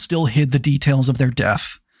Kremlin still hid the details of their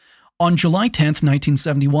death. On July 10th,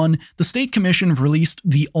 1971, the State Commission released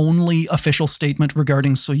the only official statement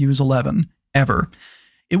regarding Soyuz 11 ever.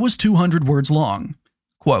 It was 200 words long.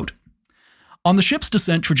 Quote, "On the ship's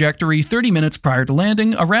descent trajectory 30 minutes prior to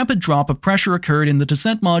landing, a rapid drop of pressure occurred in the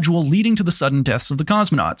descent module leading to the sudden deaths of the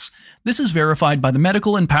cosmonauts. This is verified by the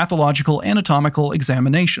medical and pathological anatomical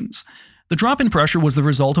examinations. The drop in pressure was the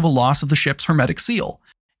result of a loss of the ship's hermetic seal.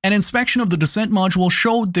 An inspection of the descent module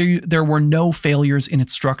showed there were no failures in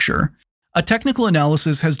its structure. A technical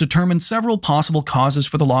analysis has determined several possible causes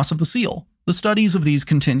for the loss of the seal. The studies of these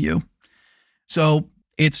continue." So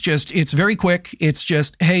It's very quick. It's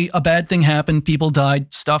just, hey, a bad thing happened. People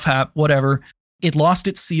died. Stuff happened. Whatever. It lost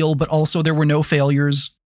its seal, but also there were no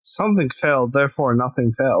failures. Something failed, therefore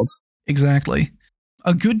nothing failed. Exactly.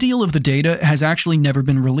 A good deal of the data has actually never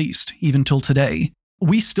been released, even till today.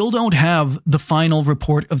 We still don't have the final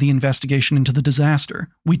report of the investigation into the disaster.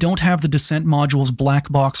 We don't have the descent module's black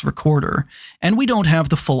box recorder, and we don't have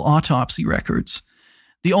the full autopsy records.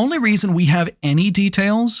 The only reason we have any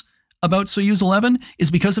details about Soyuz 11 is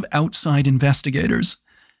because of outside investigators.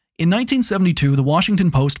 In 1972, the Washington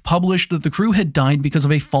Post published that the crew had died because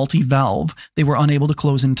of a faulty valve they were unable to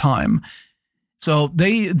close in time. So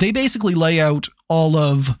they basically lay out all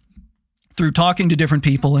of, through talking to different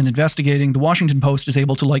people and investigating, the Washington Post is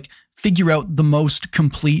able to like figure out the most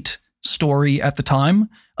complete story at the time.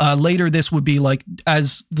 Later, this would be like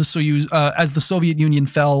as the Soviet Union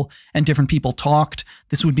fell and different people talked,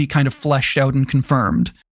 this would be kind of fleshed out and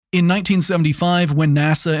confirmed. In 1975, when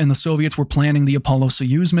NASA and the Soviets were planning the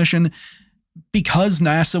Apollo-Soyuz mission, because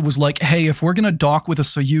NASA was like, hey, if we're going to dock with a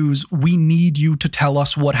Soyuz, we need you to tell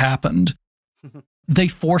us what happened. They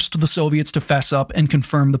forced the Soviets to fess up and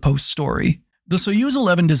confirm the Post story. The Soyuz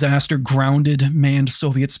 11 disaster grounded manned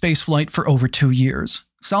Soviet spaceflight for over 2 years.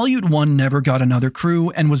 Salyut 1 never got another crew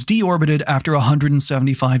and was deorbited after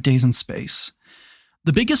 175 days in space.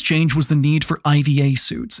 The biggest change was the need for IVA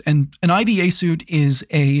suits, and an IVA suit is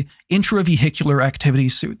a intravehicular activity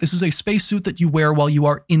suit. This is a spacesuit that you wear while you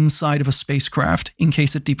are inside of a spacecraft in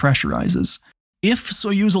case it depressurizes. If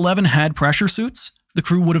Soyuz 11 had pressure suits, the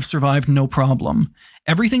crew would have survived no problem.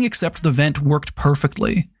 Everything except the vent worked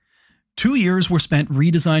perfectly. 2 years were spent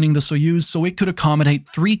redesigning the Soyuz so it could accommodate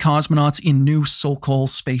 3 cosmonauts in new Sokol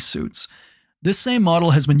spacesuits. This same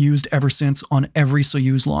model has been used ever since on every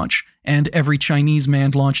Soyuz launch, and every Chinese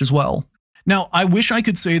manned launch as well. Now, I wish I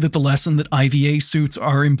could say that the lesson that IVA suits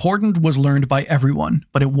are important was learned by everyone,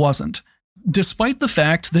 but it wasn't. Despite the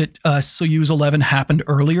fact that Soyuz 11 happened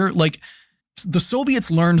earlier, like, the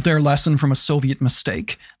Soviets learned their lesson from a Soviet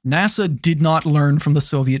mistake. NASA did not learn from the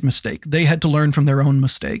Soviet mistake. They had to learn from their own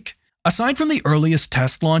mistake. Aside from the earliest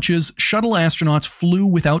test launches, shuttle astronauts flew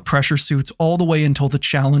without pressure suits all the way until the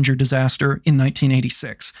Challenger disaster in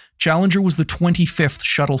 1986. Challenger was the 25th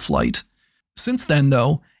shuttle flight. Since then,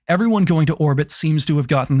 though, everyone going to orbit seems to have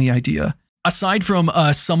gotten the idea. Aside from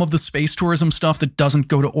some of the space tourism stuff that doesn't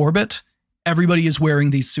go to orbit, everybody is wearing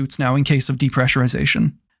these suits now in case of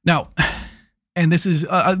depressurization. Now, and this is,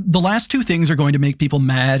 the last 2 things are going to make people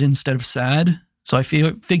mad instead of sad, so I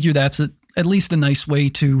figure that's at least a nice way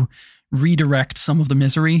to redirect some of the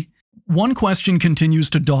misery. One question continues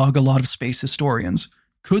to dog a lot of space historians.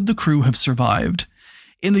 Could the crew have survived?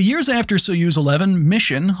 In the years after Soyuz 11,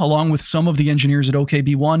 Mission, along with some of the engineers at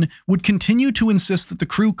OKB-1, would continue to insist that the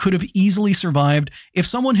crew could have easily survived if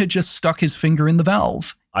someone had just stuck his finger in the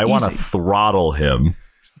valve. I want to throttle him.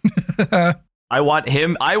 I want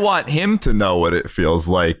him to know what it feels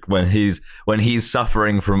like when he's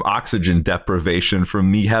suffering from oxygen deprivation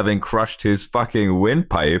from me having crushed his fucking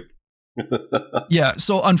windpipe. Yeah,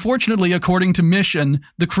 so unfortunately, according to Mission,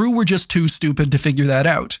 the crew were just too stupid to figure that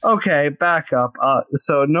out. Okay, back up.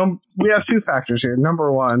 We have 2 factors here.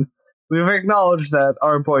 Number 1, we've acknowledged that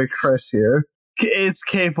our boy Chris here is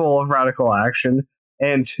capable of radical action.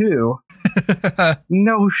 And 2,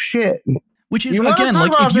 no shit. Which is, again,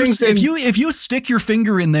 like, if you stick your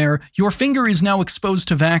finger in there, your finger is now exposed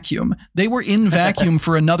to vacuum. They were in vacuum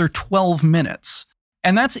for another 12 minutes.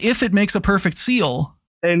 And that's if it makes a perfect seal.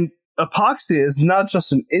 And epoxy is not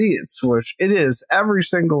just an idiot switch. It is every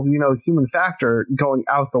single, human factor going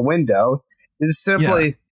out the window. It is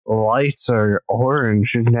simply, lights are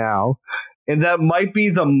orange now. And that might be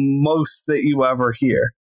the most that you ever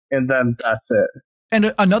hear. And then that's it.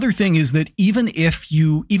 And another thing is that even if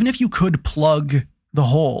you could plug the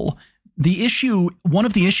hole, one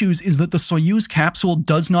of the issues is that the Soyuz capsule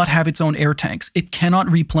does not have its own air tanks. It cannot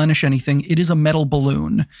replenish anything. It is a metal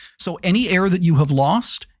balloon. So any air that you have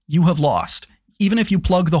lost, you have lost. Even if you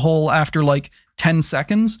plug the hole after like 10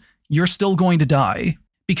 seconds, you're still going to die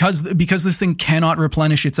because this thing cannot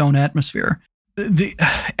replenish its own atmosphere.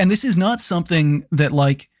 And this is not something that,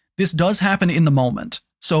 like, this does happen in the moment.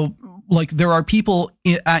 So, like, there are people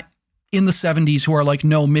in the 70s who are like,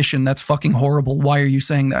 no, Mission, that's fucking horrible. Why are you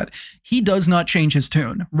saying that? He does not change his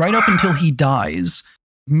tune. Right up until he dies,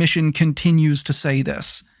 Mission continues to say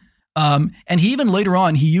this. And he even later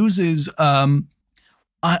on, he uses, I'm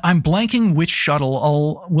blanking which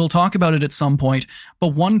shuttle. We'll talk about it at some point. But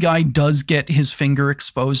one guy does get his finger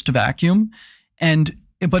exposed to vacuum.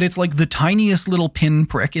 But it's like the tiniest little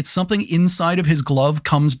pinprick. It's something inside of his glove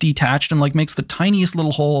comes detached and like makes the tiniest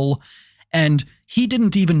little hole. And he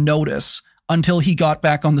didn't even notice until he got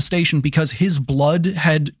back on the station because his blood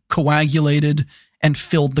had coagulated and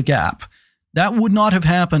filled the gap. That would not have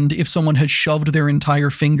happened if someone had shoved their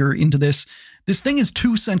entire finger into this. This thing is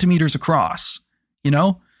 2 centimeters across, you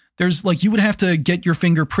know? There's like, you would have to get your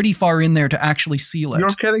finger pretty far in there to actually seal it. You're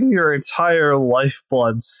getting your entire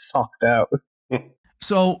lifeblood sucked out.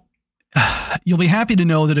 So you'll be happy to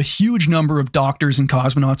know that a huge number of doctors and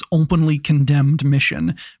cosmonauts openly condemned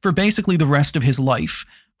Mission for basically the rest of his life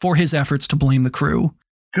for his efforts to blame the crew.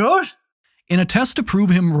 Good. In a test to prove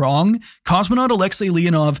him wrong, cosmonaut Alexei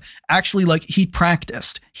Leonov actually, like, he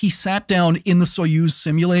practiced. He sat down in the Soyuz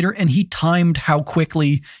simulator and he timed how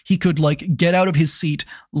quickly he could, like, get out of his seat,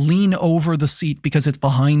 lean over the seat because it's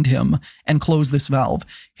behind him, and close this valve.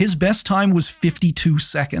 His best time was 52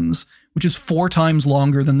 seconds, which is 4 times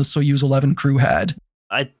longer than the Soyuz 11 crew had.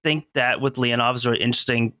 I think that with Leonov is really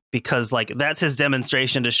interesting because, like, that's his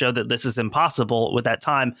demonstration to show that this is impossible with that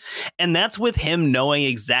time. And that's with him knowing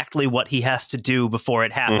exactly what he has to do before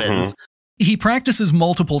it happens. He practices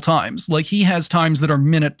multiple times. Like, he has times that are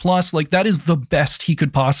minute plus. Like, that is the best he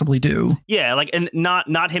could possibly do. Yeah, like, and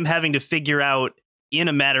not him having to figure out in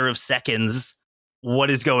a matter of seconds what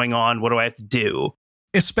is going on, what do I have to do?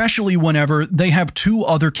 Especially whenever they have 2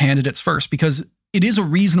 other candidates first, because it is a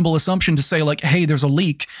reasonable assumption to say, like, hey, there's a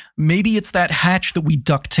leak. Maybe it's that hatch that we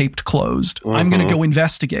duct taped closed. I'm going to go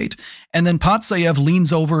investigate. And then Patsayev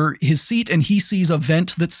leans over his seat and he sees a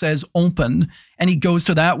vent that says open, and he goes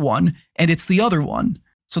to that one, and it's the other one.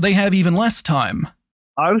 So they have even less time.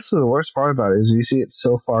 Honestly, the worst part about it is you see it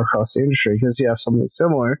so far across the industry because you have something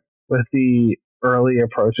similar with the early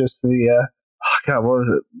approaches to the, what was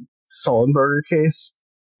it? Sullenberger case?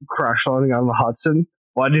 Crash landing on the Hudson.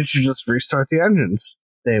 Why didn't you just restart the engines?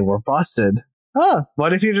 They were busted.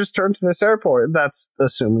 What if you just turned to this airport? That's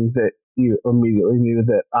assuming that you immediately knew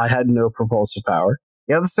that I had no propulsive power.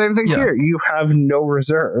 Yeah, the same thing here. You have no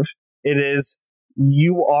reserve. It is,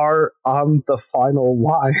 you are on the final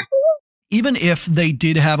line. Even if they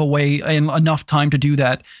did have a way and enough time to do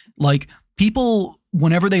that, like, people,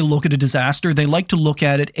 whenever they look at a disaster, they like to look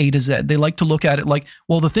at it A to Z. They like to look at it like,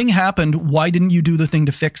 well, the thing happened. Why didn't you do the thing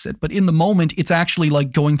to fix it? But in the moment, it's actually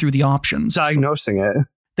like going through the options. Diagnosing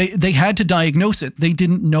it. They had to diagnose it. They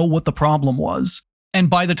didn't know what the problem was. And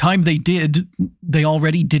by the time they did, they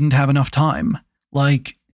already didn't have enough time.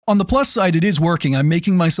 Like, on the plus side, it is working. I'm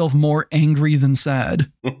making myself more angry than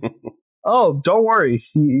sad. Oh, don't worry.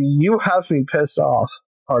 You have me pissed off.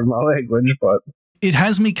 Pardon my language, but... It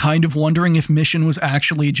has me kind of wondering if Mission was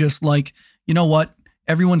actually just like, you know what?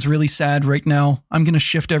 Everyone's really sad right now. I'm going to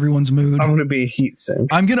shift everyone's mood. I'm going to be a heat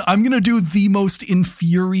sink. I'm going to do the most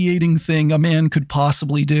infuriating thing a man could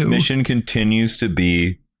possibly do. Mission continues to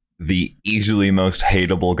be the easily most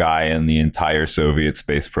hateable guy in the entire Soviet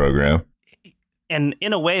space program. And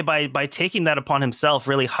in a way, by taking that upon himself,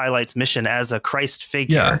 really highlights Mission as a Christ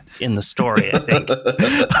figure in the story, I think.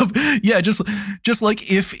 Yeah, just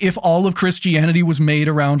like if all of Christianity was made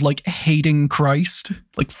around, like, hating Christ,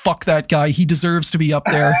 like, fuck that guy. He deserves to be up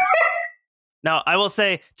there. Now, I will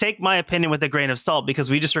say, take my opinion with a grain of salt, because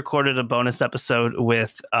we just recorded a bonus episode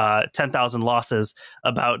with 10,000 Losses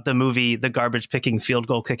about the movie The Garbage Picking, Field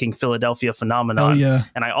Goal Kicking Philadelphia Phenomenon. Oh, yeah.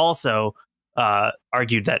 And I also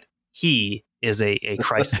argued that he is a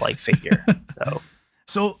Christ-like figure.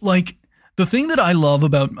 So, like, the thing that I love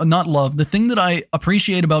about, the thing that I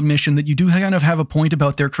appreciate about Mission that you do kind of have a point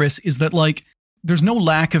about there, Chris, is that, like, there's no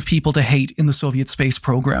lack of people to hate in the Soviet space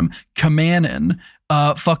program. Kamanin,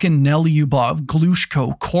 fucking Nelyubov,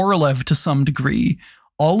 Glushko, Korolev to some degree.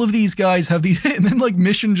 All of these guys have these, and then, like,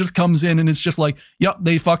 Mission just comes in and it's just like, yep,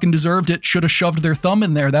 they fucking deserved it. Should have shoved their thumb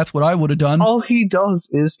in there. That's what I would have done. All he does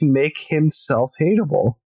is make himself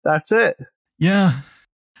hateable. That's it. Yeah.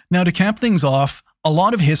 Now, to cap things off, a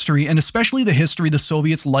lot of history, and especially the history the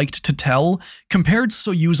Soviets liked to tell, compared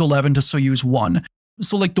Soyuz 11 to Soyuz 1.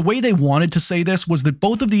 So, like, the way they wanted to say this was that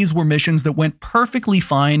both of these were missions that went perfectly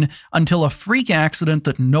fine until a freak accident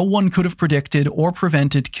that no one could have predicted or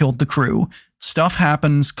prevented killed the crew. Stuff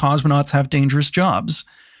happens, cosmonauts have dangerous jobs.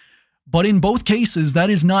 But in both cases,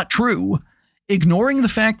 that is not true. Ignoring the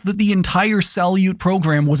fact that the entire Salyut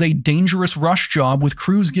program was a dangerous rush job with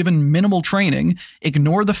crews given minimal training,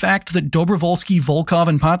 ignore the fact that Dobrovolsky, Volkov,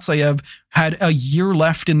 and Patsayev had a year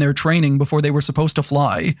left in their training before they were supposed to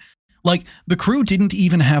fly. Like, the crew didn't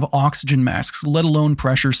even have oxygen masks, let alone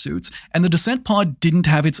pressure suits, and the descent pod didn't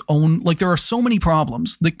have its own, like, there are so many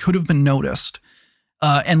problems that could have been noticed.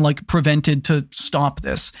 And, like, prevented to stop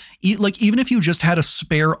this. Like, even if you just had a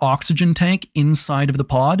spare oxygen tank inside of the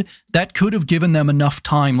pod, that could have given them enough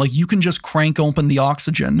time. Like, you can just crank open the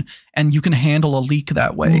oxygen and you can handle a leak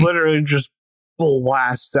that way. Literally just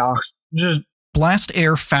blast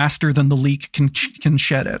air faster than the leak can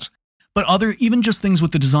shed it. But even just things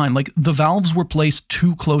with the design, like the valves were placed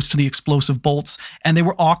too close to the explosive bolts, and they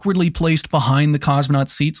were awkwardly placed behind the cosmonaut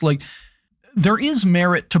seats. Like, there is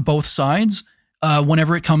merit to both sides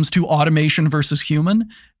whenever it comes to automation versus human.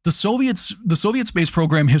 The Soviet space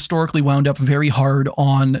program historically wound up very hard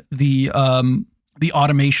on the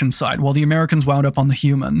automation side, while the Americans wound up on the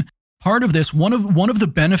human. Part of this, one of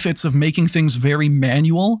the benefits of making things very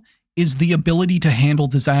manual is the ability to handle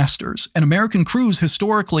disasters. And American crews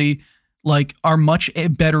historically are much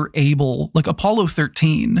better able. Like Apollo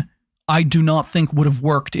 13, I do not think would have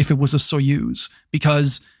worked if it was a Soyuz,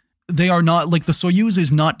 because they are not, like, the Soyuz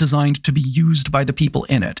is not designed to be used by the people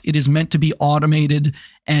in it. It is meant to be automated,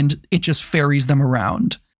 and it just ferries them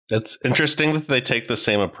around. It's interesting that they take the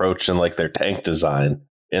same approach in their tank design,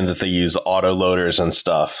 and that they use auto loaders and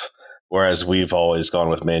stuff, whereas we've always gone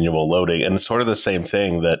with manual loading. And it's sort of the same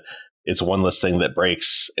thing, that it's one less thing that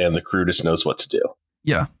breaks, and the crew just knows what to do.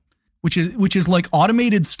 Yeah. Which is like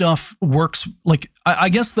automated stuff works. Like, I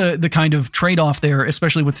guess the kind of trade-off there,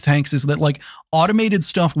 especially with the tanks, is that automated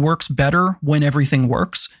stuff works better when everything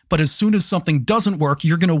works. But as soon as something doesn't work,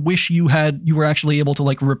 you're going to wish you were actually able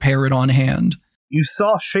to repair it on hand. You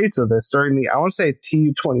saw shades of this during the, I want to say,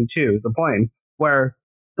 Tu-22, the plane, where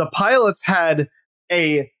the pilots had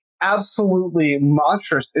a absolutely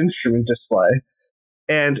monstrous instrument display.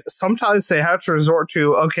 And sometimes they have to resort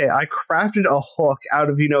to, okay, I crafted a hook out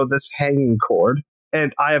of, this hanging cord,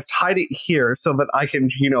 and I have tied it here so that I can,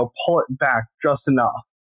 pull it back just enough.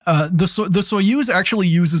 The Soyuz actually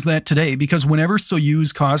uses that today, because whenever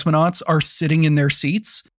Soyuz cosmonauts are sitting in their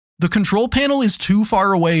seats, the control panel is too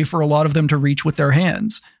far away for a lot of them to reach with their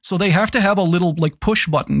hands. So they have to have a little push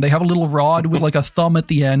button. They have a little rod with a thumb at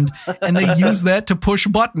the end, and they use that to push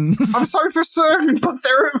buttons. I'm sorry for saying, but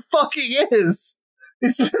there it fucking is.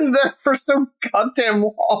 It's been there for so goddamn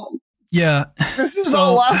long. Yeah. This is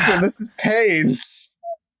not laughter. This is pain.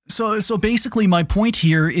 So basically my point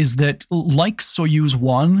here is that, like Soyuz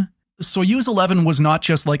 1, Soyuz 11 was not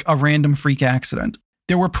just a random freak accident.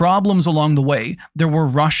 There were problems along the way. There were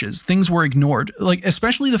rushes. Things were ignored.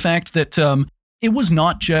 Especially the fact that it was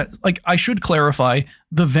not just, I should clarify,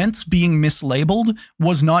 the vents being mislabeled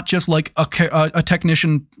was not just a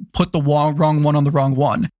technician put the wrong one on the wrong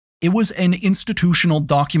one. It was an institutional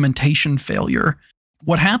documentation failure.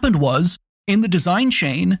 What happened was, in the design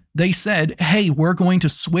chain, they said, hey, we're going to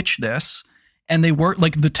switch this. And they were,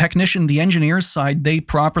 the technician, the engineer's side, they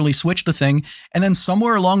properly switched the thing. And then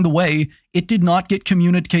somewhere along the way, it did not get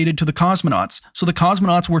communicated to the cosmonauts. So the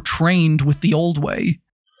cosmonauts were trained with the old way.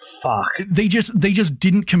 Fuck. They just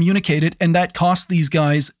didn't communicate it. And that cost these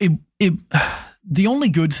guys. The only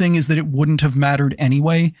good thing is that it wouldn't have mattered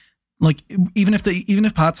anyway. Even if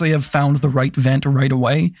Patsayev found the right vent right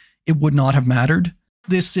away, it would not have mattered.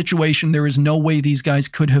 This situation, there is no way these guys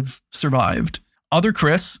could have survived. Other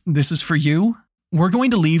Chris, this is for you. We're going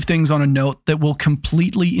to leave things on a note that will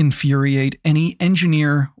completely infuriate any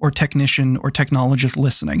engineer or technician or technologist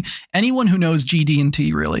listening. Anyone who knows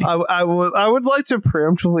GD&T, really. I would like to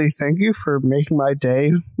preemptively thank you for making my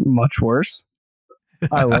day much worse.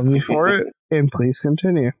 I love you for it, and please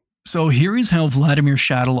continue. So here is how Vladimir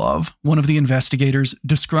Shatilov, one of the investigators,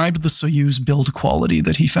 described the Soyuz build quality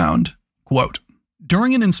that he found. Quote,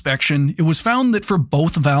 during an inspection, it was found that for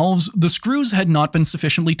both valves, the screws had not been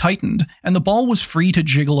sufficiently tightened, and the ball was free to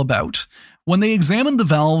jiggle about. When they examined the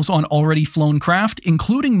valves on already flown craft,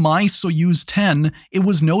 including my Soyuz 10, it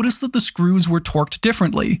was noticed that the screws were torqued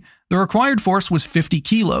differently. The required force was 50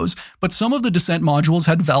 kilos, but some of the descent modules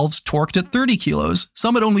had valves torqued at 30 kilos,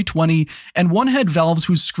 some at only 20, and one had valves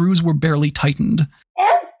whose screws were barely tightened.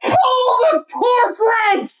 It's called a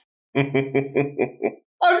porpoise!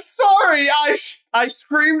 I'm sorry, I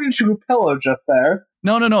screamed into a pillow just there.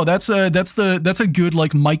 No. That's a good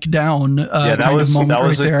mic down. Yeah,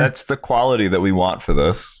 that's the quality that we want for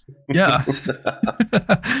this. Yeah,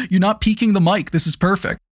 you're not peaking the mic. This is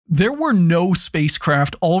perfect. There were no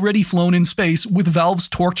spacecraft already flown in space with valves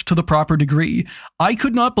torqued to the proper degree. I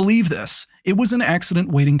could not believe this. It was an accident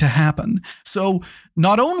waiting to happen. So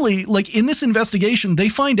not only, in this investigation, they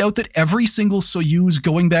find out that every single Soyuz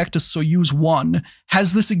going back to Soyuz 1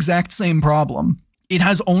 has this exact same problem. It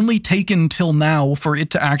has only taken till now for it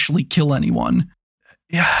to actually kill anyone.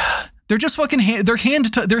 Yeah. They're just fucking they're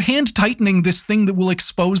hand tightening this thing that will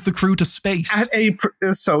expose the crew to space.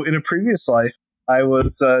 So in a previous life, I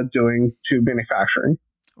was doing tube manufacturing.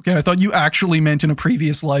 Okay, I thought you actually meant in a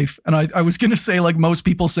previous life, and I was gonna say most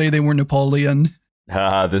people say they were Napoleon.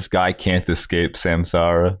 This guy can't escape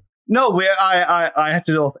samsara. No, I had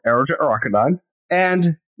to deal with Aerojet Rocketdyne,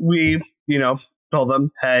 and we told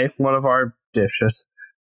them, hey, one of our dishes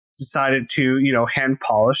decided to, hand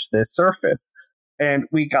polish this surface. And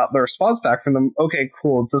we got the response back from them, okay,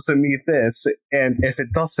 cool, does it meet this? And if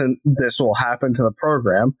it doesn't, this will happen to the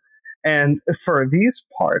program. And for these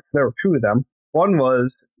parts, there were two of them. One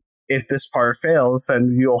was, if this part fails,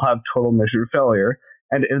 then you'll have total mission failure.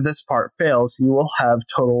 And if this part fails, you will have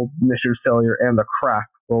total mission failure and the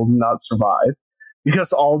craft will not survive.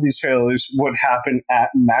 Because all these failures would happen at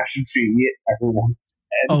Max G, everyone's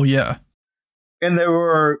dead. Oh, yeah. And there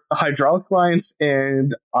were hydraulic lines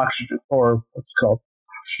and oxygen, or what's it called?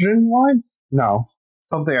 Oxygen lines? No.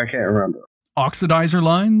 Something I can't remember. Oxidizer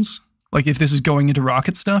lines? Like if this is going into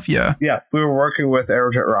rocket stuff? Yeah. Yeah, we were working with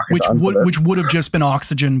Aerojet Rocketdyne which would have just been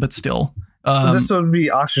oxygen, but still. This would be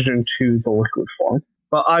oxygen to the liquid form.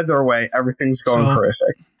 But either way, everything's going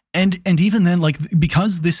horrific. And even then, like,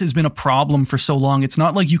 because this has been a problem for so long, it's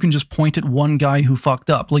not like you can just point at one guy who fucked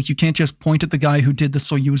up. Like, you can't just point at the guy who did the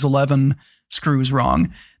Soyuz 11 screws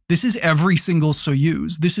wrong. This is every single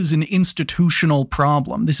Soyuz. This is an institutional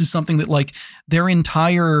problem. This is something that, like, their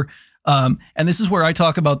entire... and this is where I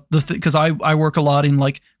talk about because I work a lot in,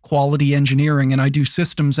 like, quality engineering, and I do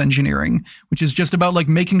systems engineering, which is just about, like,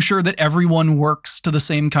 making sure that everyone works to the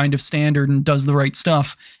same kind of standard and does the right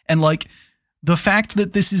stuff. And, like... the fact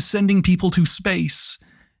that this is sending people to space,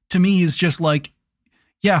 to me, is just like,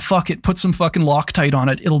 yeah, fuck it. Put some fucking Loctite on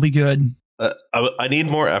it. It'll be good. I need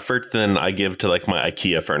more effort than I give to like my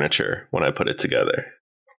IKEA furniture when I put it together.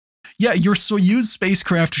 Yeah, your Soyuz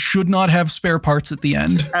spacecraft should not have spare parts at the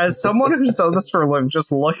end. As someone who's done this for a living,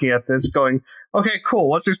 just looking at this going, okay, cool.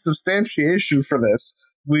 What's your substantiation for this?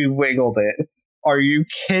 We wiggled it. Are you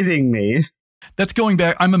kidding me? That's going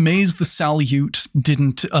back. I'm amazed the Salyut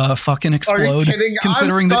didn't fucking explode. Are you kidding?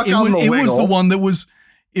 Considering that it was the one that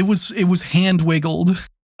was hand wiggled.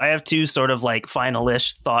 I have two sort of like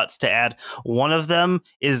final-ish thoughts to add. One of them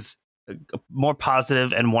is more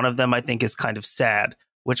positive, and one of them I think is kind of sad.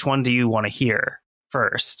 Which one do you want to hear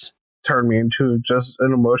first? Turn me into just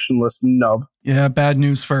an emotionless nub. Yeah, bad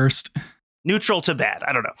news first. Neutral to bad.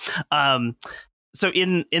 I don't know. So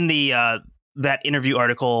in the that interview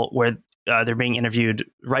article where they're being interviewed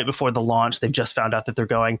right before the launch, they've just found out that they're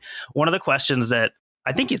going. One of the questions that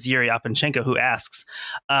I think it's Yuri Apanchenko who asks,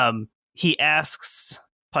 he asks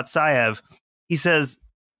Patsayev, he says,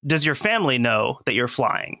 does your family know that you're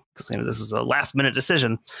flying? Because this is a last minute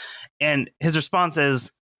decision. And his response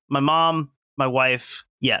is, my mom, my wife,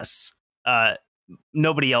 yes.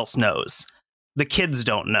 Nobody else knows. The kids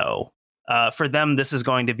don't know. For them, this is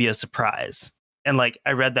going to be a surprise. And like,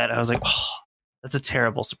 I read that, I was like, oh, that's a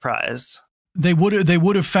terrible surprise. They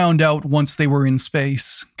would have found out once they were in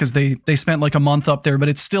space, because they spent like a month up there, but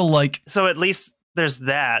it's still like... So at least there's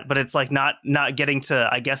that, but it's like not getting to,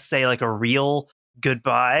 I guess, say like a real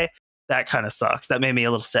goodbye. That kind of sucks. That made me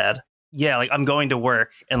a little sad. Yeah, like I'm going to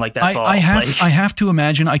work and like that's all. I have to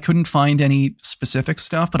imagine, I couldn't find any specific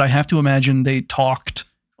stuff, but I have to imagine they talked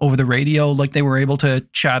over the radio, like they were able to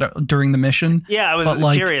chat during the mission. Yeah, I was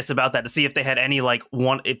curious about that to see if they had any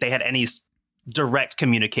direct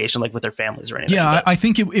communication like with their families or anything. Yeah, I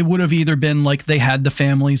think it would have either been like they had the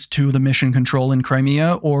families to the mission control in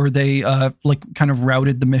Crimea, or they like kind of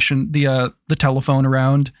routed the mission, the telephone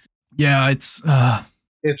around. Yeah, it's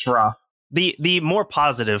rough. The more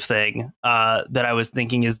positive thing that I was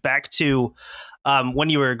thinking is back to when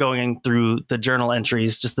you were going through the journal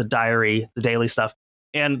entries, just the diary, the daily stuff.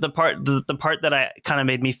 And the part that I kind of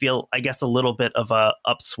made me feel, I guess, a little bit of a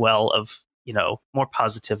upswell of, more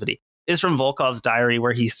positivity is from Volkov's diary,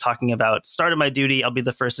 where he's talking about start of my duty. I'll be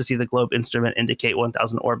the first to see the globe instrument indicate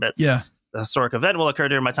 1,000 orbits. Yeah. The historic event will occur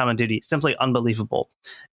during my time on duty. Simply unbelievable.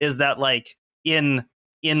 Is that like in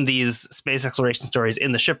these space exploration stories,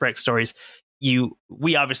 in the shipwreck stories,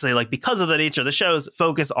 we obviously, like, because of the nature of the shows,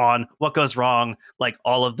 focus on what goes wrong, like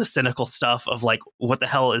all of the cynical stuff of like, what the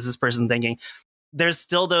hell is this person thinking? There's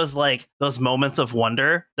still those moments of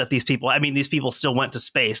wonder that these people still went to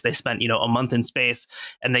space. They spent, a month in space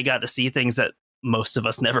and they got to see things that most of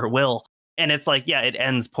us never will. And it's like, yeah, it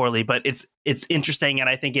ends poorly, but it's interesting. And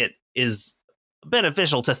I think it is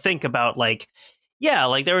beneficial to think about, like, yeah,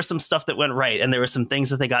 like there was some stuff that went right and there were some things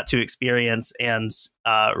that they got to experience and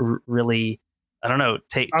really, I don't know,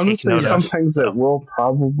 take honestly, note some of. things that will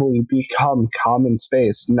probably become common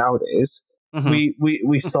space nowadays. Mm-hmm.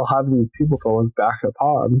 We still have these people to look back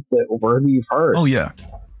upon that were the first. Oh yeah,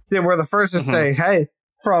 they were the first to say, "Hey,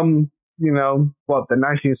 from the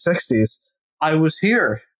 1960s, I was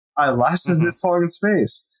here. I lasted this long in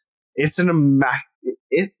space." It's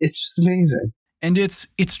it's just amazing, and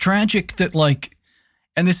it's tragic that, like,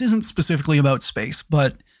 and this isn't specifically about space,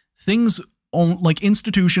 but things like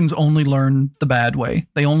institutions only learn the bad way.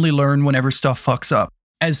 They only learn whenever stuff fucks up.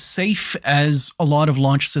 As safe as a lot of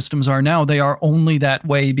launch systems are now, they are only that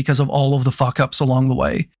way because of all of the fuck ups along the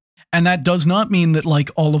way. And that does not mean that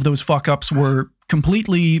like all of those fuck ups were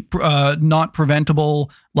completely not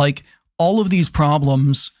preventable. Like all of these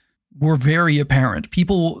problems were very apparent.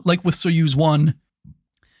 People, like with Soyuz 1,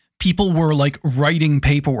 people were like writing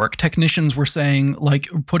paperwork. Technicians were saying, like,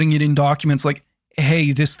 putting it in documents like,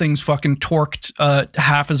 hey, this thing's fucking torqued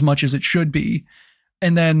half as much as it should be.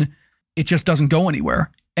 And then it just doesn't go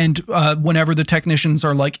anywhere. And whenever the technicians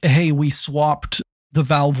are like, hey, we swapped the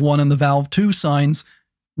valve 1 and the valve 2 signs,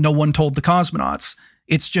 no one told the cosmonauts.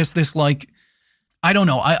 It's just this like, I don't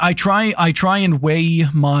know. I try and weigh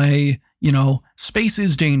my, space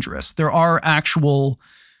is dangerous. There are actual,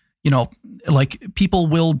 like people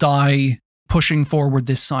will die pushing forward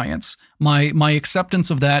this science. My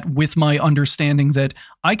acceptance of that with my understanding that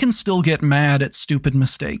I can still get mad at stupid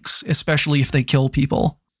mistakes, especially if they kill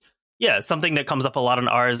people. Yeah, something that comes up a lot on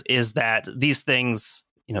ours is that these things,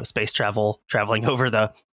 space traveling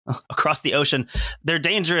over across the ocean, they're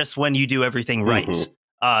dangerous when you do everything right.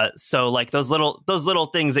 Mm-hmm. So like those little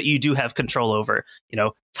things that you do have control over,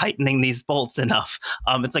 tightening these bolts enough.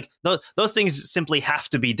 It's like those things simply have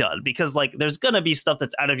to be done because like there's going to be stuff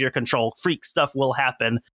that's out of your control. Freak stuff will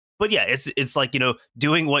happen. But yeah, it's like,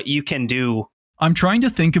 doing what you can do. I'm trying to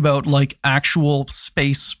think about like actual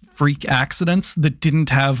space freak accidents that didn't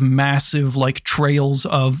have massive like trails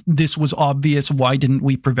of this was obvious. Why didn't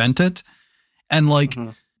we prevent it? And like,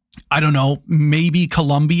 I don't know, maybe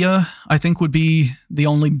Columbia, I think would be the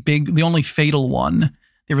only fatal one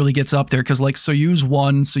that really gets up there. Cause like Soyuz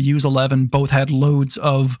 1, Soyuz 11 both had loads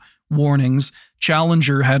of warnings.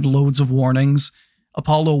 Challenger had loads of warnings.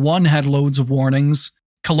 Apollo 1 had loads of warnings.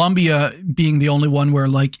 Columbia being the only one where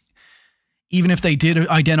like, even if they did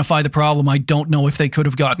identify the problem, I don't know if they could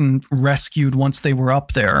have gotten rescued once they were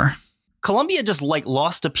up there. Columbia just like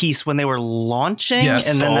lost a piece when they were launching,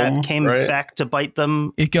 yes. And then that came back to bite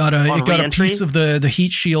them. It got a piece of the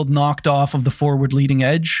heat shield knocked off of the forward leading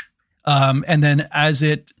edge, and then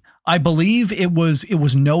I believe it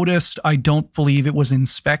was noticed. I don't believe it was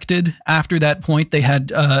inspected. After that point, they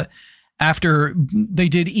had after they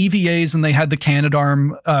did EVAs and they had the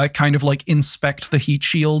Canadarm kind of like inspect the heat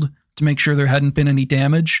shield to make sure there hadn't been any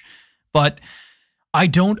damage. But I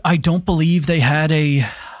don't believe they had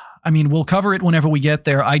we'll cover it whenever we get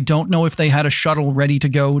there. I don't know if they had a shuttle ready to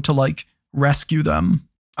go to like rescue them.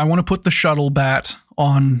 I want to put the shuttle bat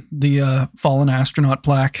on the fallen astronaut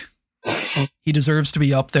plaque. He deserves to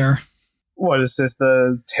be up there. What is this,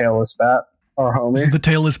 the tailless bat? Our homie? This is the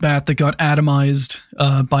tailless bat that got atomized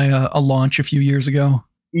by a launch a few years ago.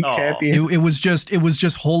 It was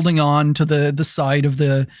just holding on to the side of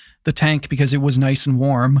the tank because it was nice and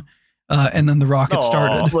warm, and then the rocket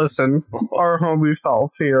started. Listen, our homie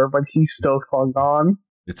felt fear, but he still clung on.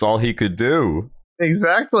 It's all he could do.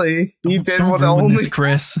 Exactly. He did don't what ruin only this,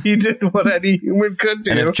 Chris. He did what any human could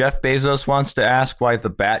do. And if Jeff Bezos wants to ask why the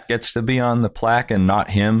bat gets to be on the plaque and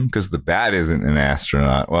not him, because the bat isn't an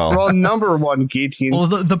astronaut, well, number one, guillotine. Well,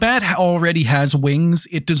 the bat already has wings.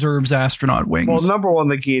 It deserves astronaut wings. Well, number one,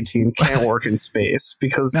 the guillotine can't work in space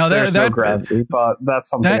because there's no gravity. But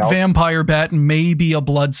that's something else. That vampire bat may be a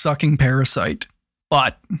blood-sucking parasite,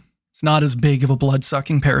 but it's not as big of a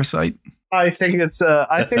blood-sucking parasite. I think that's a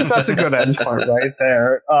good endpoint right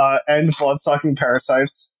there. End blood-sucking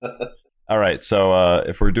parasites. All right, so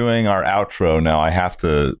if we're doing our outro now, I have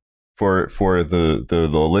to for the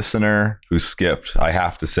listener who skipped, I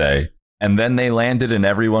have to say, and then they landed and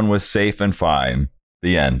everyone was safe and fine.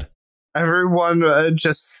 The end. Everyone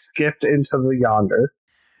just skipped into the yonder.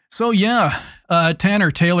 So yeah,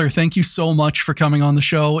 Tanner Taylor, thank you so much for coming on the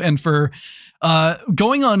show and for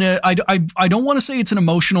going on it. I don't want to say it's an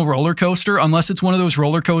emotional roller coaster unless it's one of those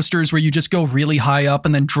roller coasters where you just go really high up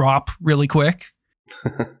and then drop really quick.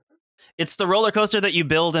 It's the roller coaster that you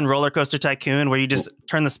build in Roller Coaster Tycoon where you just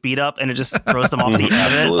turn the speed up and it just throws them off the edge.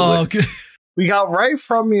 Absolutely. Oh, okay. We got right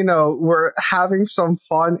from, we're having some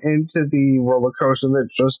fun into the roller coaster that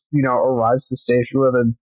just, arrives to the station with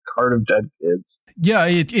a cart of dead kids. Yeah,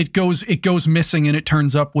 it goes missing and it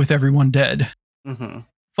turns up with everyone dead. Mm-hmm.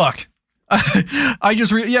 Fuck. I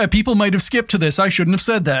just people might have skipped to this. I shouldn't have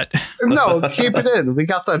said that. No, keep it in. We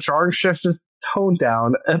got the jarring shifted tone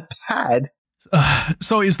down a pad.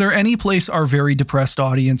 So is there any place our very depressed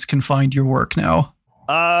audience can find your work now?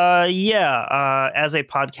 As a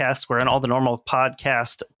podcast, we're in all the normal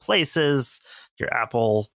podcast places, your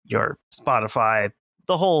Apple, your Spotify,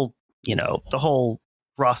 the whole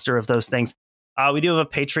roster of those things. We do have a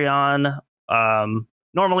Patreon.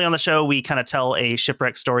 normally on the show, we kind of tell a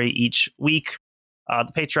shipwreck story each week.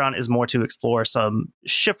 The Patreon is more to explore some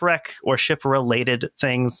shipwreck or ship-related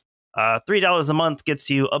things. $3 a month gets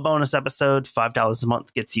you a bonus episode. $5 a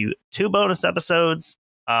month gets you 2 bonus episodes.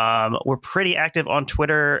 We're pretty active on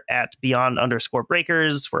Twitter at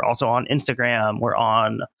 @beyond_breakers. We're also on Instagram. We're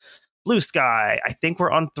on Blue Sky. I think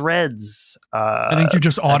we're on Threads. I think you're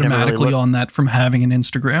just automatically on that from having an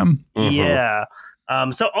Instagram. Yeah.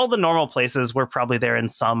 So all the normal places, we're probably there in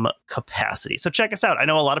some capacity. So check us out. I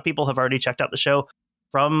know a lot of people have already checked out the show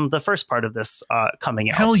from the first part of this coming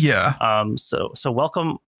out. Hell yeah. So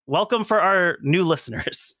welcome for our new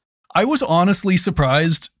listeners. I was honestly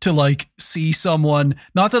surprised to like see someone,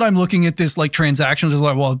 not that I'm looking at this like transactions as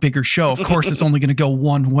like, well, a bigger show. Of course, it's only going to go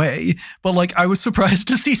one way. But like, I was surprised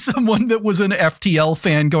to see someone that was an FTL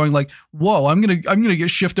fan going like, whoa, I'm going to get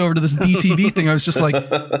shift over to this BTV thing. I was just like,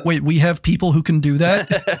 wait, we have people who can do that.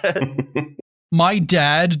 My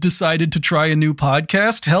dad decided to try a new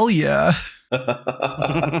podcast. Hell yeah.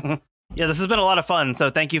 Yeah, this has been a lot of fun. So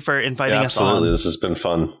thank you for inviting us on. Absolutely. This has been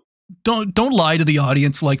fun. Don't lie to the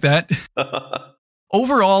audience like that.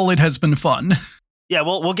 Overall, it has been fun. Yeah,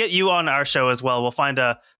 we'll get you on our show as well. We'll find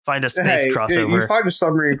a space crossover. You find a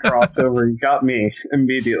submarine crossover, you got me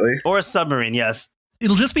immediately. Or a submarine, yes.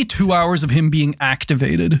 It'll just be 2 hours of him being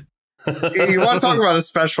activated. You want to talk about a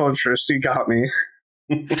special interest, you got me.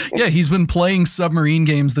 Yeah, he's been playing submarine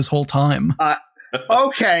games this whole time.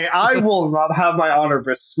 Okay, I will not have my honor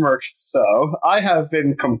besmirched, so I have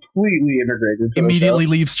been completely integrated. Immediately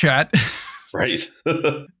leaves chat. Right.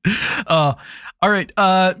 All right.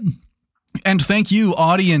 And thank you,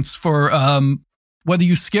 audience, for whether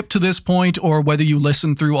you skip to this point or whether you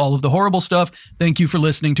listen through all of the horrible stuff. Thank you for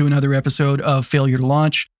listening to another episode of Failure to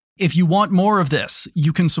Launch. If you want more of this,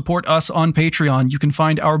 you can support us on Patreon. You can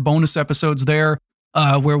find our bonus episodes there,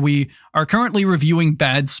 where we are currently reviewing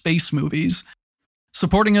bad space movies.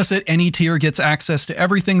 Supporting us at any tier gets access to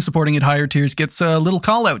everything. Supporting at higher tiers gets little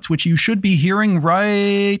call-outs, which you should be hearing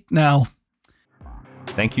right now.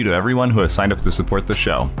 Thank you to everyone who has signed up to support the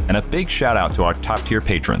show, and a big shout out to our top tier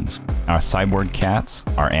patrons, our Cyborg Cats,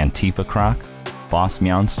 our Antifa Croc, Boss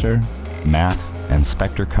Meowster, Matt, and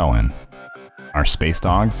Spectre Cohen. Our Space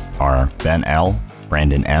Dogs are Ben L.,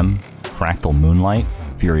 Brandon M., Fractal Moonlight,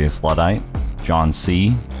 Furious Luddite, John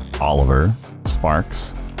C., Oliver,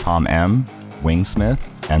 Sparks, Tom M., Wingsmith,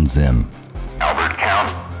 and Zim. Albert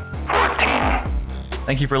count 14.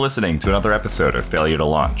 Thank you for listening to another episode of Failure to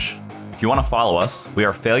Launch. If you want to follow us, we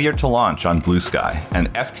are Failure to Launch on Blue Sky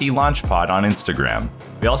and FT Launch Pod on Instagram.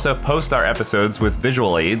 We also post our episodes with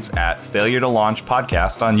visual aids at Failure to Launch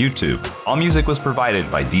Podcast on YouTube. All music was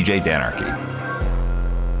provided by DJ Danarchy.